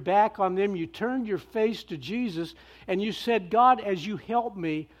turned your back on them, you turned your face to Jesus, and you said, "God, as you help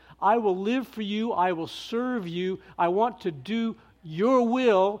me, I will live for you, I will serve you, I want to do your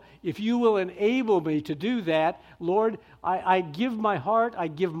will. If you will enable me to do that, Lord, I give my heart, I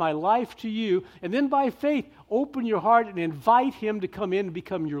give my life to you." And then by faith, open your heart and invite him to come in and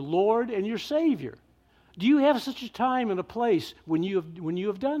become your Lord and your Savior. Do you have such a time and a place when you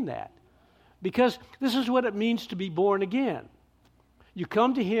have done that? Because this is what it means to be born again. You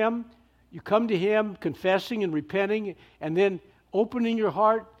come to him confessing and repenting, and then opening your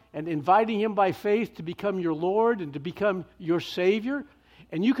heart and inviting him by faith to become your Lord and to become your Savior.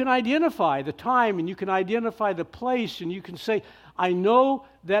 And you can identify the time and you can identify the place, and you can say, "I know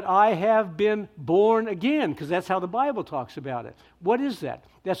that I have been born again," because that's how the Bible talks about it. What is that?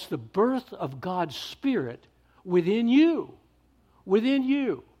 That's the birth of God's Spirit within you. Within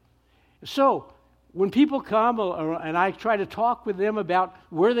you. So, when people come and I try to talk with them about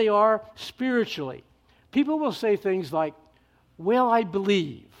where they are spiritually, people will say things like, "Well, I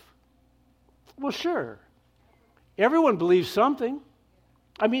believe." Well, sure. Everyone believes something.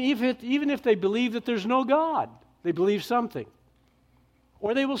 I mean, even if they believe that there's no God, they believe something.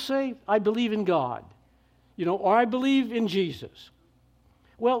 Or they will say, "I believe in God," or "I believe in Jesus."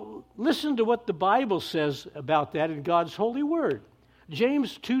 Well, listen to what the Bible says about that in God's holy word.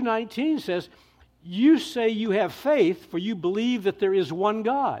 James 2:19 says, "You say you have faith, for you believe that there is one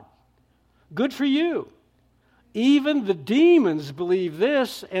God." Good for you. Even the demons believe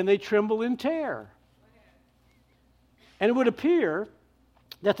this, and they tremble in terror. And it would appear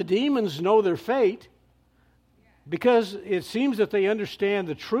that the demons know their fate, because it seems that they understand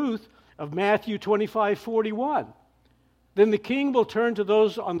the truth of Matthew 25:41. Then the king will turn to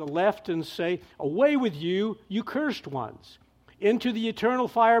those on the left and say, "Away with you, you cursed ones, into the eternal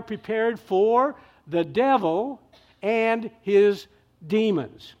fire prepared for the devil and his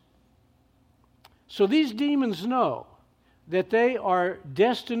demons." So these demons know that they are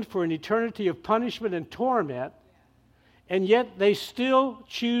destined for an eternity of punishment and torment, and yet they still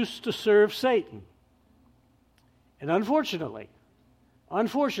choose to serve Satan. And unfortunately,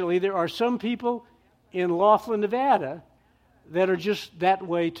 there are some people in Laughlin, Nevada, that are just that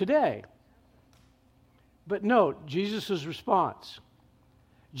way today. But note Jesus' response.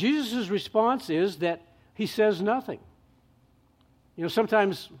 Jesus' response is that he says nothing.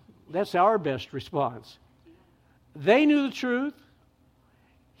 Sometimes that's our best response. They knew the truth.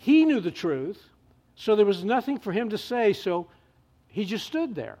 He knew the truth. So there was nothing for him to say, so he just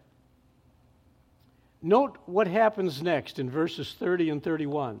stood there. Note what happens next in verses 30 and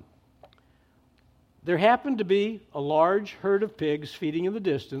 31. there happened to be a large herd of pigs feeding in the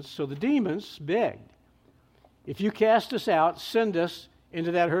distance, so the demons begged, "If you cast us out, send us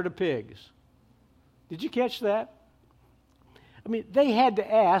into that herd of pigs." Did you catch that? I mean, they had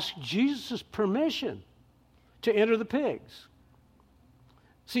to ask Jesus' permission to enter the pigs.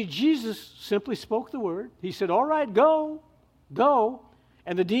 See, Jesus simply spoke the word. He said, "All right, go, go."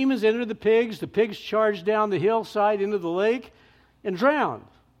 And the demons entered the pigs. The pigs charged down the hillside into the lake and drowned.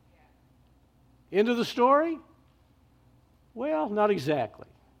 End of the story? Well, not exactly.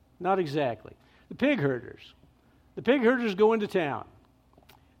 Not exactly. The pig herders go into town.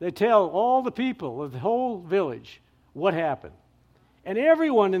 They tell all the people of the whole village what happened. And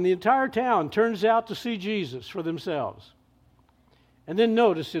everyone in the entire town turns out to see Jesus for themselves. And then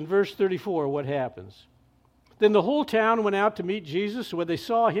notice in verse 34 what happens. Then the whole town went out to meet Jesus. When they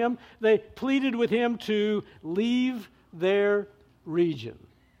saw him, they pleaded with him to leave their region.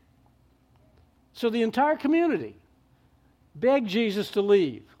 So the entire community begged Jesus to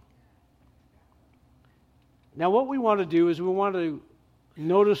leave. Now what we want to do is we want to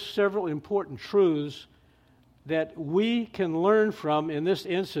notice several important truths that we can learn from in this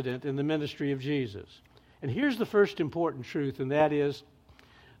incident in the ministry of Jesus. And here's the first important truth, and that is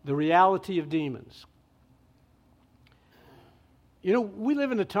the reality of demons. You know, we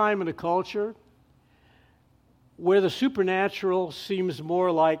live in a time and a culture where the supernatural seems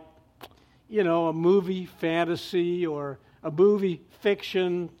more like, you know, a movie fantasy or a movie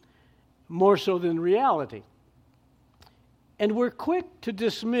fiction, more so than reality. And we're quick to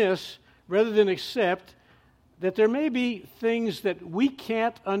dismiss rather than accept that there may be things that we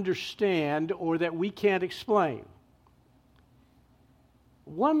can't understand or that we can't explain.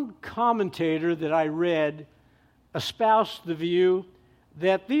 One commentator that I read espoused the view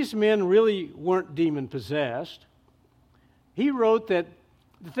that these men really weren't demon-possessed. He wrote that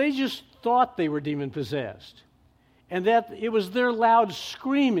they just thought they were demon-possessed, and that it was their loud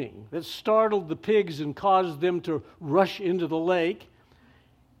screaming that startled the pigs and caused them to rush into the lake.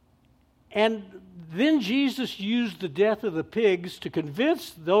 And then Jesus used the death of the pigs to convince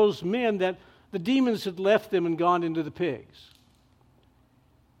those men that the demons had left them and gone into the pigs.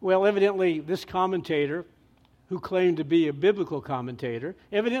 Well, evidently, this commentator, who claimed to be a biblical commentator,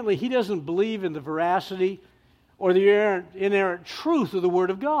 evidently he doesn't believe in the veracity or the inerrant truth of the Word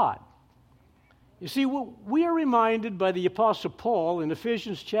of God. You see, we are reminded by the Apostle Paul in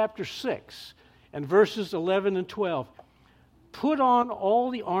Ephesians chapter 6 and verses 11 and 12, "Put on all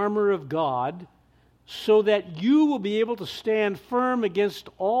the armor of God so that you will be able to stand firm against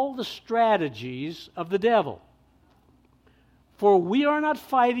all the strategies of the devil. For we are not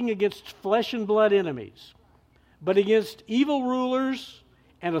fighting against flesh and blood enemies, but against evil rulers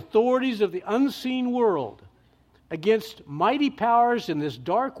and authorities of the unseen world, against mighty powers in this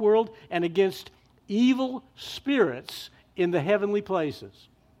dark world, and against evil spirits in the heavenly places."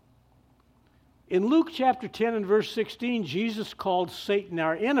 In Luke chapter 10 and verse 16, Jesus called Satan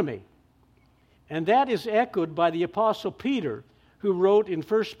our enemy. And that is echoed by the Apostle Peter, who wrote in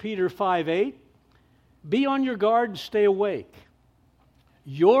 1 Peter 5:8, "Be on your guard and stay awake.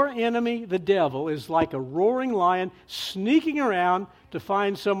 Your enemy, the devil, is like a roaring lion sneaking around to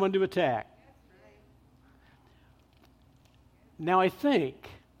find someone to attack." Now, I think,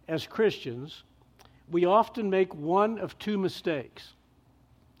 as Christians, we often make one of two mistakes.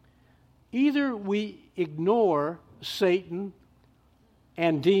 Either we ignore Satan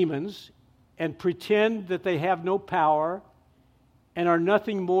and demons and pretend that they have no power and are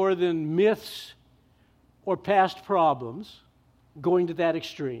nothing more than myths or past problems, going to that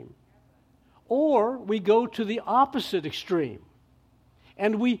extreme. Or we go to the opposite extreme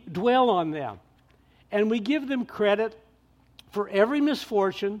and we dwell on them and we give them credit for every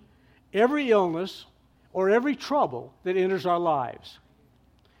misfortune, every illness, or every trouble that enters our lives.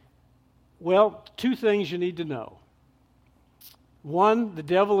 Well, two things you need to know. One, the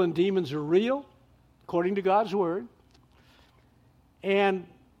devil and demons are real, according to God's Word. And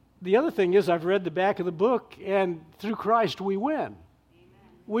the other thing is, I've read the back of the book, and through Christ we win. Amen.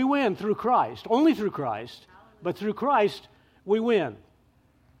 We win through Christ, only through Christ, but through Christ we win.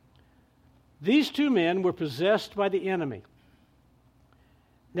 These two men were possessed by the enemy.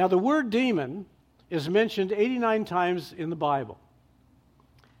 Now, the word demon is mentioned 89 times in the Bible.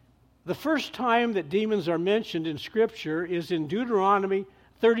 The first time that demons are mentioned in Scripture is in Deuteronomy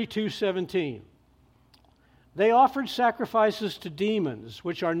 32:17. They offered sacrifices to demons,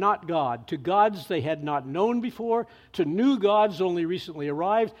 which are not God, to gods they had not known before, to new gods only recently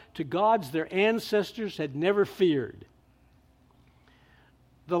arrived, to gods their ancestors had never feared.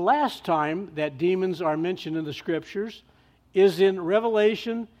 The last time that demons are mentioned in the Scriptures is in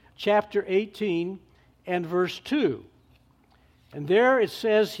Revelation chapter 18, and verse 2. And there it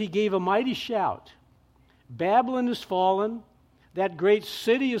says, he gave a mighty shout. Babylon is fallen. That great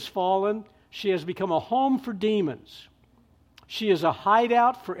city is fallen. She has become a home for demons. She is a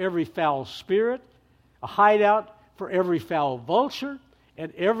hideout for every foul spirit, a hideout for every foul vulture,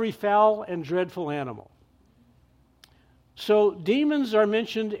 and every foul and dreadful animal. So demons are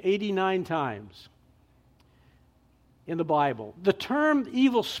mentioned 89 times in the Bible. The term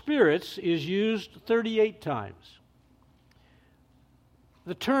evil spirits is used 38 times.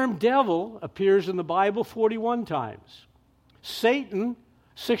 The term devil appears in the Bible 41 times. Satan,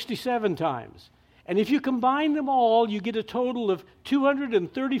 67 times. And if you combine them all, you get a total of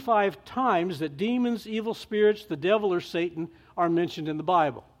 235 times that demons, evil spirits, the devil, or Satan are mentioned in the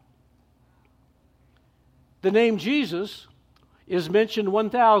Bible. The name Jesus is mentioned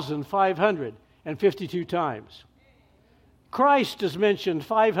 1,552 times. Christ is mentioned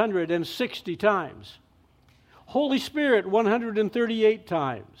 560 times. Holy Spirit, 138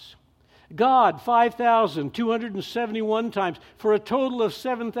 times. God, 5,271 times, for a total of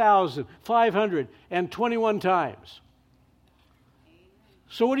 7,521 times.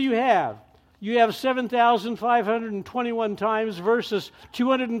 So what do you have? You have 7,521 times versus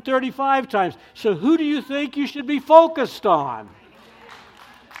 235 times. So who do you think you should be focused on?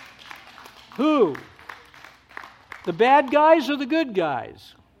 Who? The bad guys or the good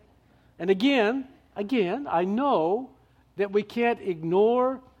guys? And again, I know that we can't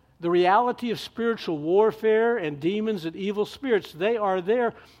ignore the reality of spiritual warfare and demons and evil spirits. They are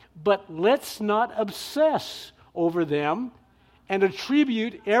there, but let's not obsess over them and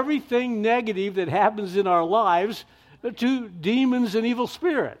attribute everything negative that happens in our lives to demons and evil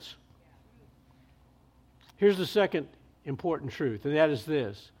spirits. Here's the second important truth, and that is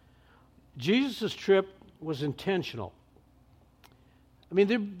this. Jesus' trip was intentional. I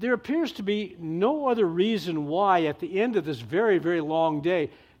mean, there appears to be no other reason why at the end of this very, very long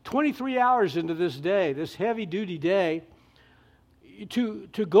day, 23 hours into this day, this heavy-duty day, to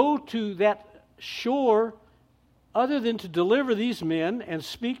go to that shore other than to deliver these men and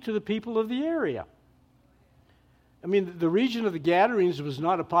speak to the people of the area. I mean, the region of the Gadarenes was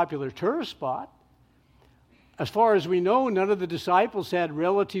not a popular tourist spot. As far as we know, none of the disciples had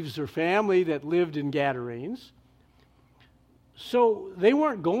relatives or family that lived in Gadarenes. So they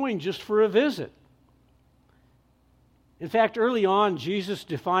weren't going just for a visit. In fact, early on, Jesus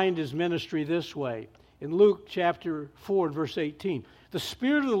defined his ministry this way. In Luke chapter 4, verse 18, "The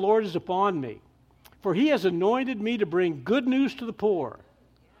Spirit of the Lord is upon me, for he has anointed me to bring good news to the poor.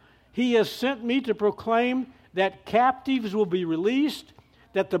 He has sent me to proclaim that captives will be released,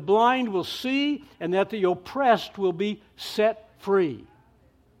 that the blind will see, and that the oppressed will be set free."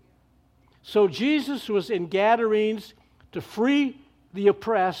 So Jesus was in Gadarenes to free the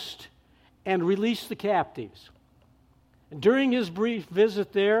oppressed and release the captives. And during his brief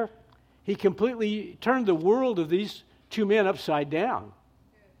visit there, he completely turned the world of these two men upside down.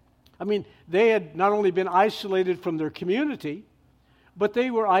 I mean, they had not only been isolated from their community, but they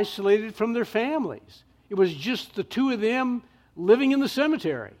were isolated from their families. It was just the two of them living in the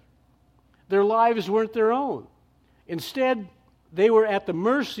cemetery. Their lives weren't their own. Instead, they were at the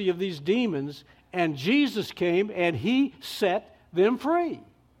mercy of these demons, and Jesus came and he set them free.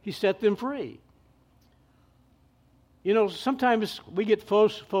 He set them free. You know, sometimes we get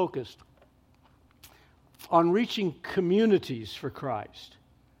focused on reaching communities for Christ.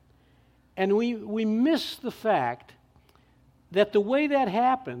 And we miss the fact that the way that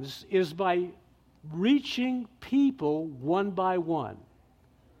happens is by reaching people one by one.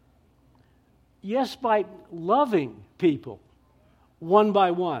 Yes, by loving people one by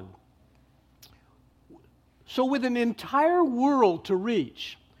one. So with an entire world to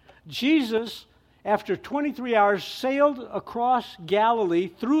reach, Jesus, after 23 hours, sailed across Galilee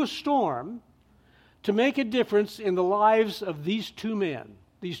through a storm to make a difference in the lives of these two men.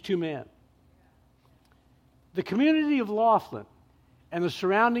 The community of Laughlin and the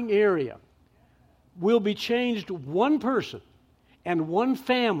surrounding area will be changed one person and one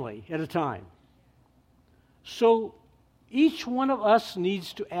family at a time. So each one of us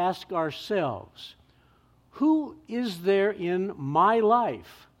needs to ask ourselves, who is there in my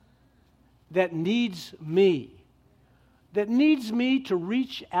life that needs me to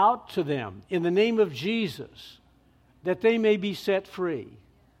reach out to them in the name of Jesus, that they may be set free?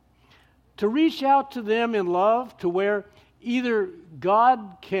 To reach out to them in love to where either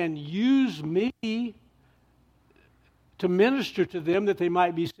God can use me to minister to them that they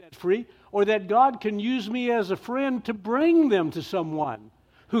might be set free, or that God can use me as a friend to bring them to someone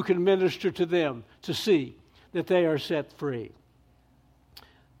who can minister to them to see that they are set free.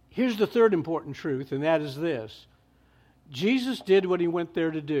 Here's the third important truth, and that is this. Jesus did what he went there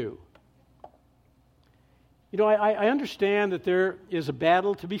to do. You know, I understand that there is a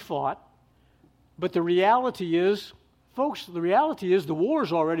battle to be fought, but the reality is, folks, the reality is the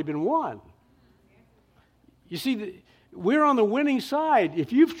war's already been won. You see, we're on the winning side.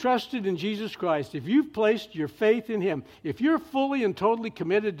 If you've trusted in Jesus Christ, if you've placed your faith in him, if you're fully and totally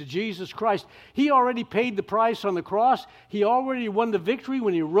committed to Jesus Christ, he already paid the price on the cross. He already won the victory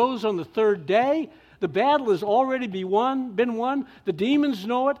when he rose on the third day. The battle has already been won. The demons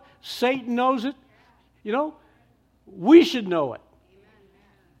know it. Satan knows it. You know, we should know it.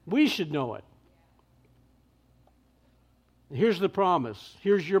 We should know it. Here's the promise.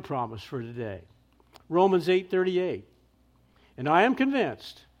 Here's your promise for today. Romans 8:38. And I am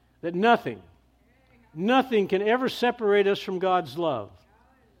convinced that nothing can ever separate us from God's love.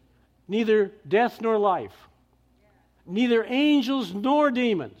 Neither death nor life. Neither angels nor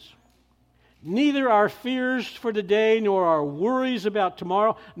demons. Neither our fears for today nor our worries about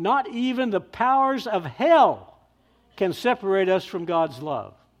tomorrow, not even the powers of hell can separate us from God's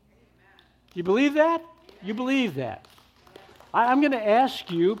love. You believe that? You believe that. I'm going to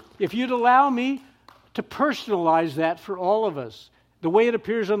ask you if you'd allow me to personalize that for all of us, the way it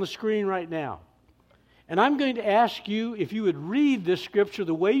appears on the screen right now. And I'm going to ask you if you would read this scripture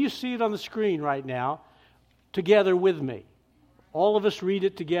the way you see it on the screen right now, together with me. All of us read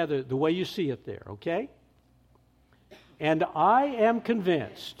it together the way you see it there, okay? And I am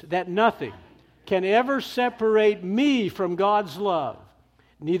convinced that nothing can ever separate me from God's love.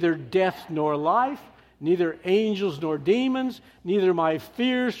 Neither death nor life, neither angels nor demons, neither my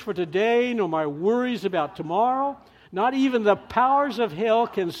fears for today nor my worries about tomorrow, not even the powers of hell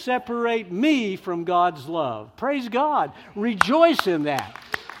can separate me from God's love. Praise God. Rejoice in that.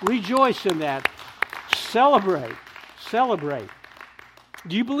 Rejoice in that. Celebrate. Celebrate.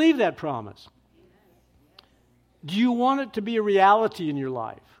 Do you believe that promise? Do you want it to be a reality in your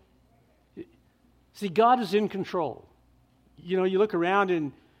life? See, God is in control. You know, you look around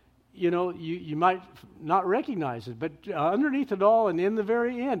and, you know, you might not recognize it, but underneath it all and in the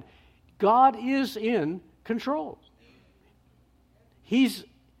very end, God is in control. He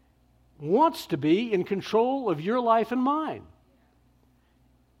wants to be in control of your life and mine.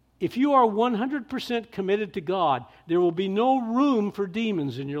 If you are 100% committed to God, there will be no room for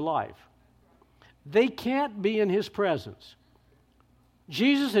demons in your life. They can't be in his presence.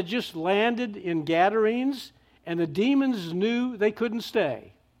 Jesus had just landed in Gadarenes, and the demons knew they couldn't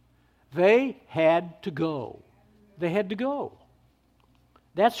stay. They had to go. They had to go.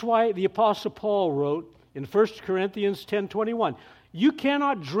 That's why the Apostle Paul wrote in 1 Corinthians 10:21, you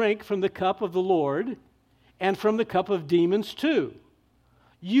cannot drink from the cup of the Lord and from the cup of demons too.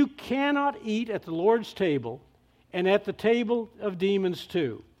 You cannot eat at the Lord's table and at the table of demons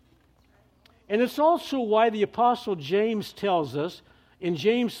too. And it's also why the Apostle James tells us in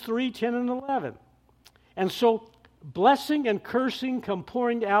James 3:10 and 11. And so blessing and cursing come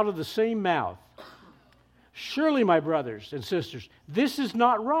pouring out of the same mouth. Surely, my brothers and sisters, this is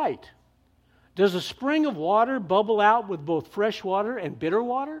not right. Does a spring of water bubble out with both fresh water and bitter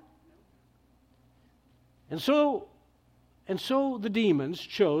water? And so the demons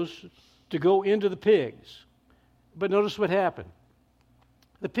chose to go into the pigs. But notice what happened.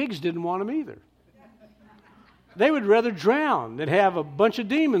 The pigs didn't want them either. They would rather drown than have a bunch of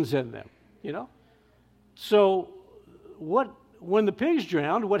demons in them, you know. So when the pigs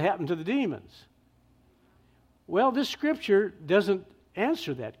drowned, what happened to the demons? Well, this scripture doesn't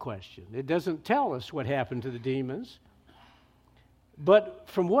answer that question. It doesn't tell us what happened to the demons. But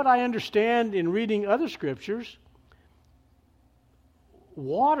from what I understand in reading other scriptures,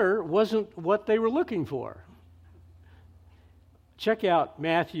 water wasn't what they were looking for. Check out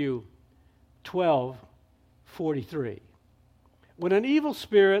Matthew 12:43. When an evil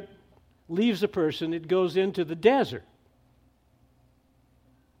spirit leaves a person, it goes into the desert.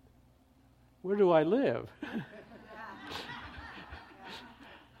 Where do I live?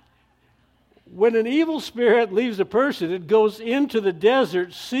 When an evil spirit leaves a person, it goes into the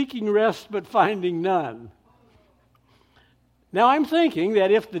desert seeking rest but finding none. Now I'm thinking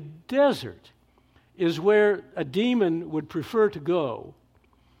that if the desert is where a demon would prefer to go,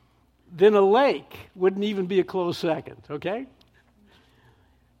 then a lake wouldn't even be a close second, okay?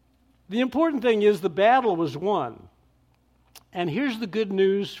 The important thing is the battle was won. And here's the good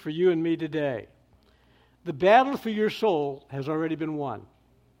news for you and me today. The battle for your soul has already been won.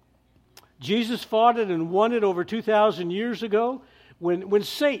 Jesus fought it and won it over 2,000 years ago when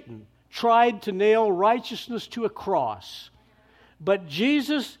Satan tried to nail righteousness to a cross. But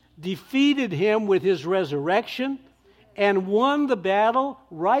Jesus defeated him with his resurrection and won the battle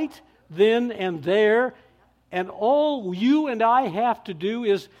right then and there. And all you and I have to do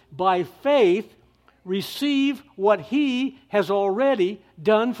is, by faith, receive what He has already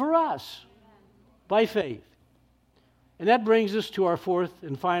done for us. By faith. And that brings us to our fourth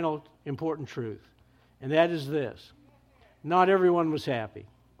and final important truth. And that is this. Not everyone was happy.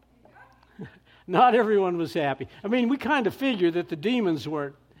 Not everyone was happy. I mean, we kind of figure that the demons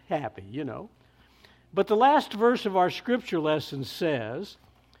weren't happy, you know. But the last verse of our scripture lesson says,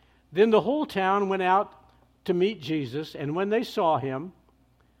 "Then the whole town went out to meet Jesus, and when they saw him,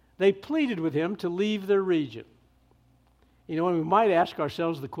 they pleaded with him to leave their region." You know, and we might ask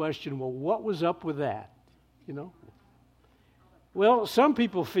ourselves the question, well, what was up with that? You know? Well, some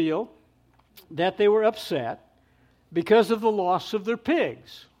people feel that they were upset because of the loss of their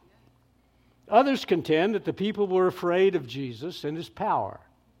pigs. Others contend that the people were afraid of Jesus and his power.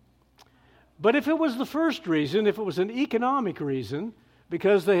 But if it was the first reason, if it was an economic reason,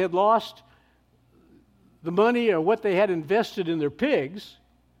 because they had lost the money or what they had invested in their pigs,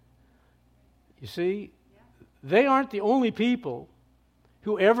 you see, they aren't the only people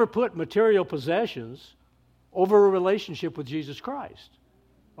who ever put material possessions over a relationship with Jesus Christ,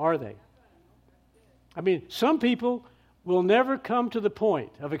 are they? I mean, some people will never come to the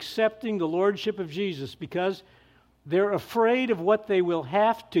point of accepting the lordship of Jesus because they're afraid of what they will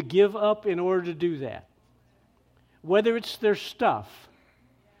have to give up in order to do that. Whether it's their stuff,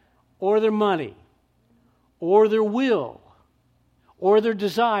 or their money, or their will, or their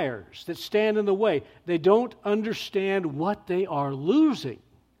desires that stand in the way. They don't understand what they are losing,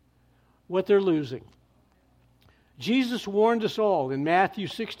 what they're losing. Jesus warned us all in Matthew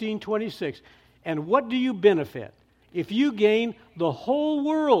 16:26, "And what do you benefit if you gain the whole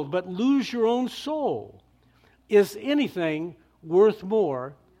world but lose your own soul? Is anything worth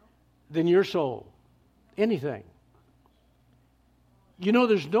more than your soul?" Anything. You know,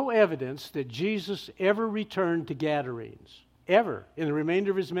 there's no evidence that Jesus ever returned to Gadarenes, ever, in the remainder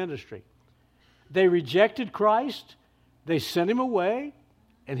of his ministry. They rejected Christ, they sent him away,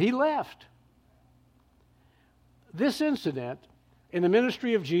 and he left. This incident in the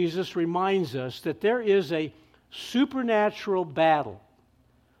ministry of Jesus reminds us that there is a supernatural battle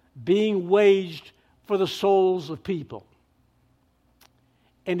being waged for the souls of people.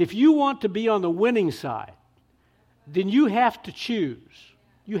 And if you want to be on the winning side, then you have to choose.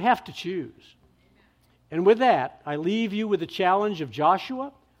 You have to choose. And with that, I leave you with the challenge of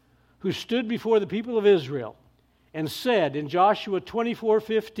Joshua, who stood before the people of Israel and said in Joshua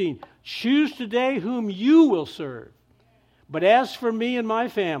 24:15, "Choose today whom you will serve. But as for me and my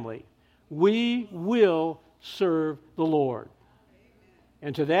family, we will serve the Lord."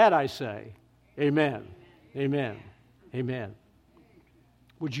 And to that I say, amen, amen, amen.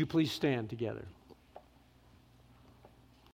 Would you please stand together?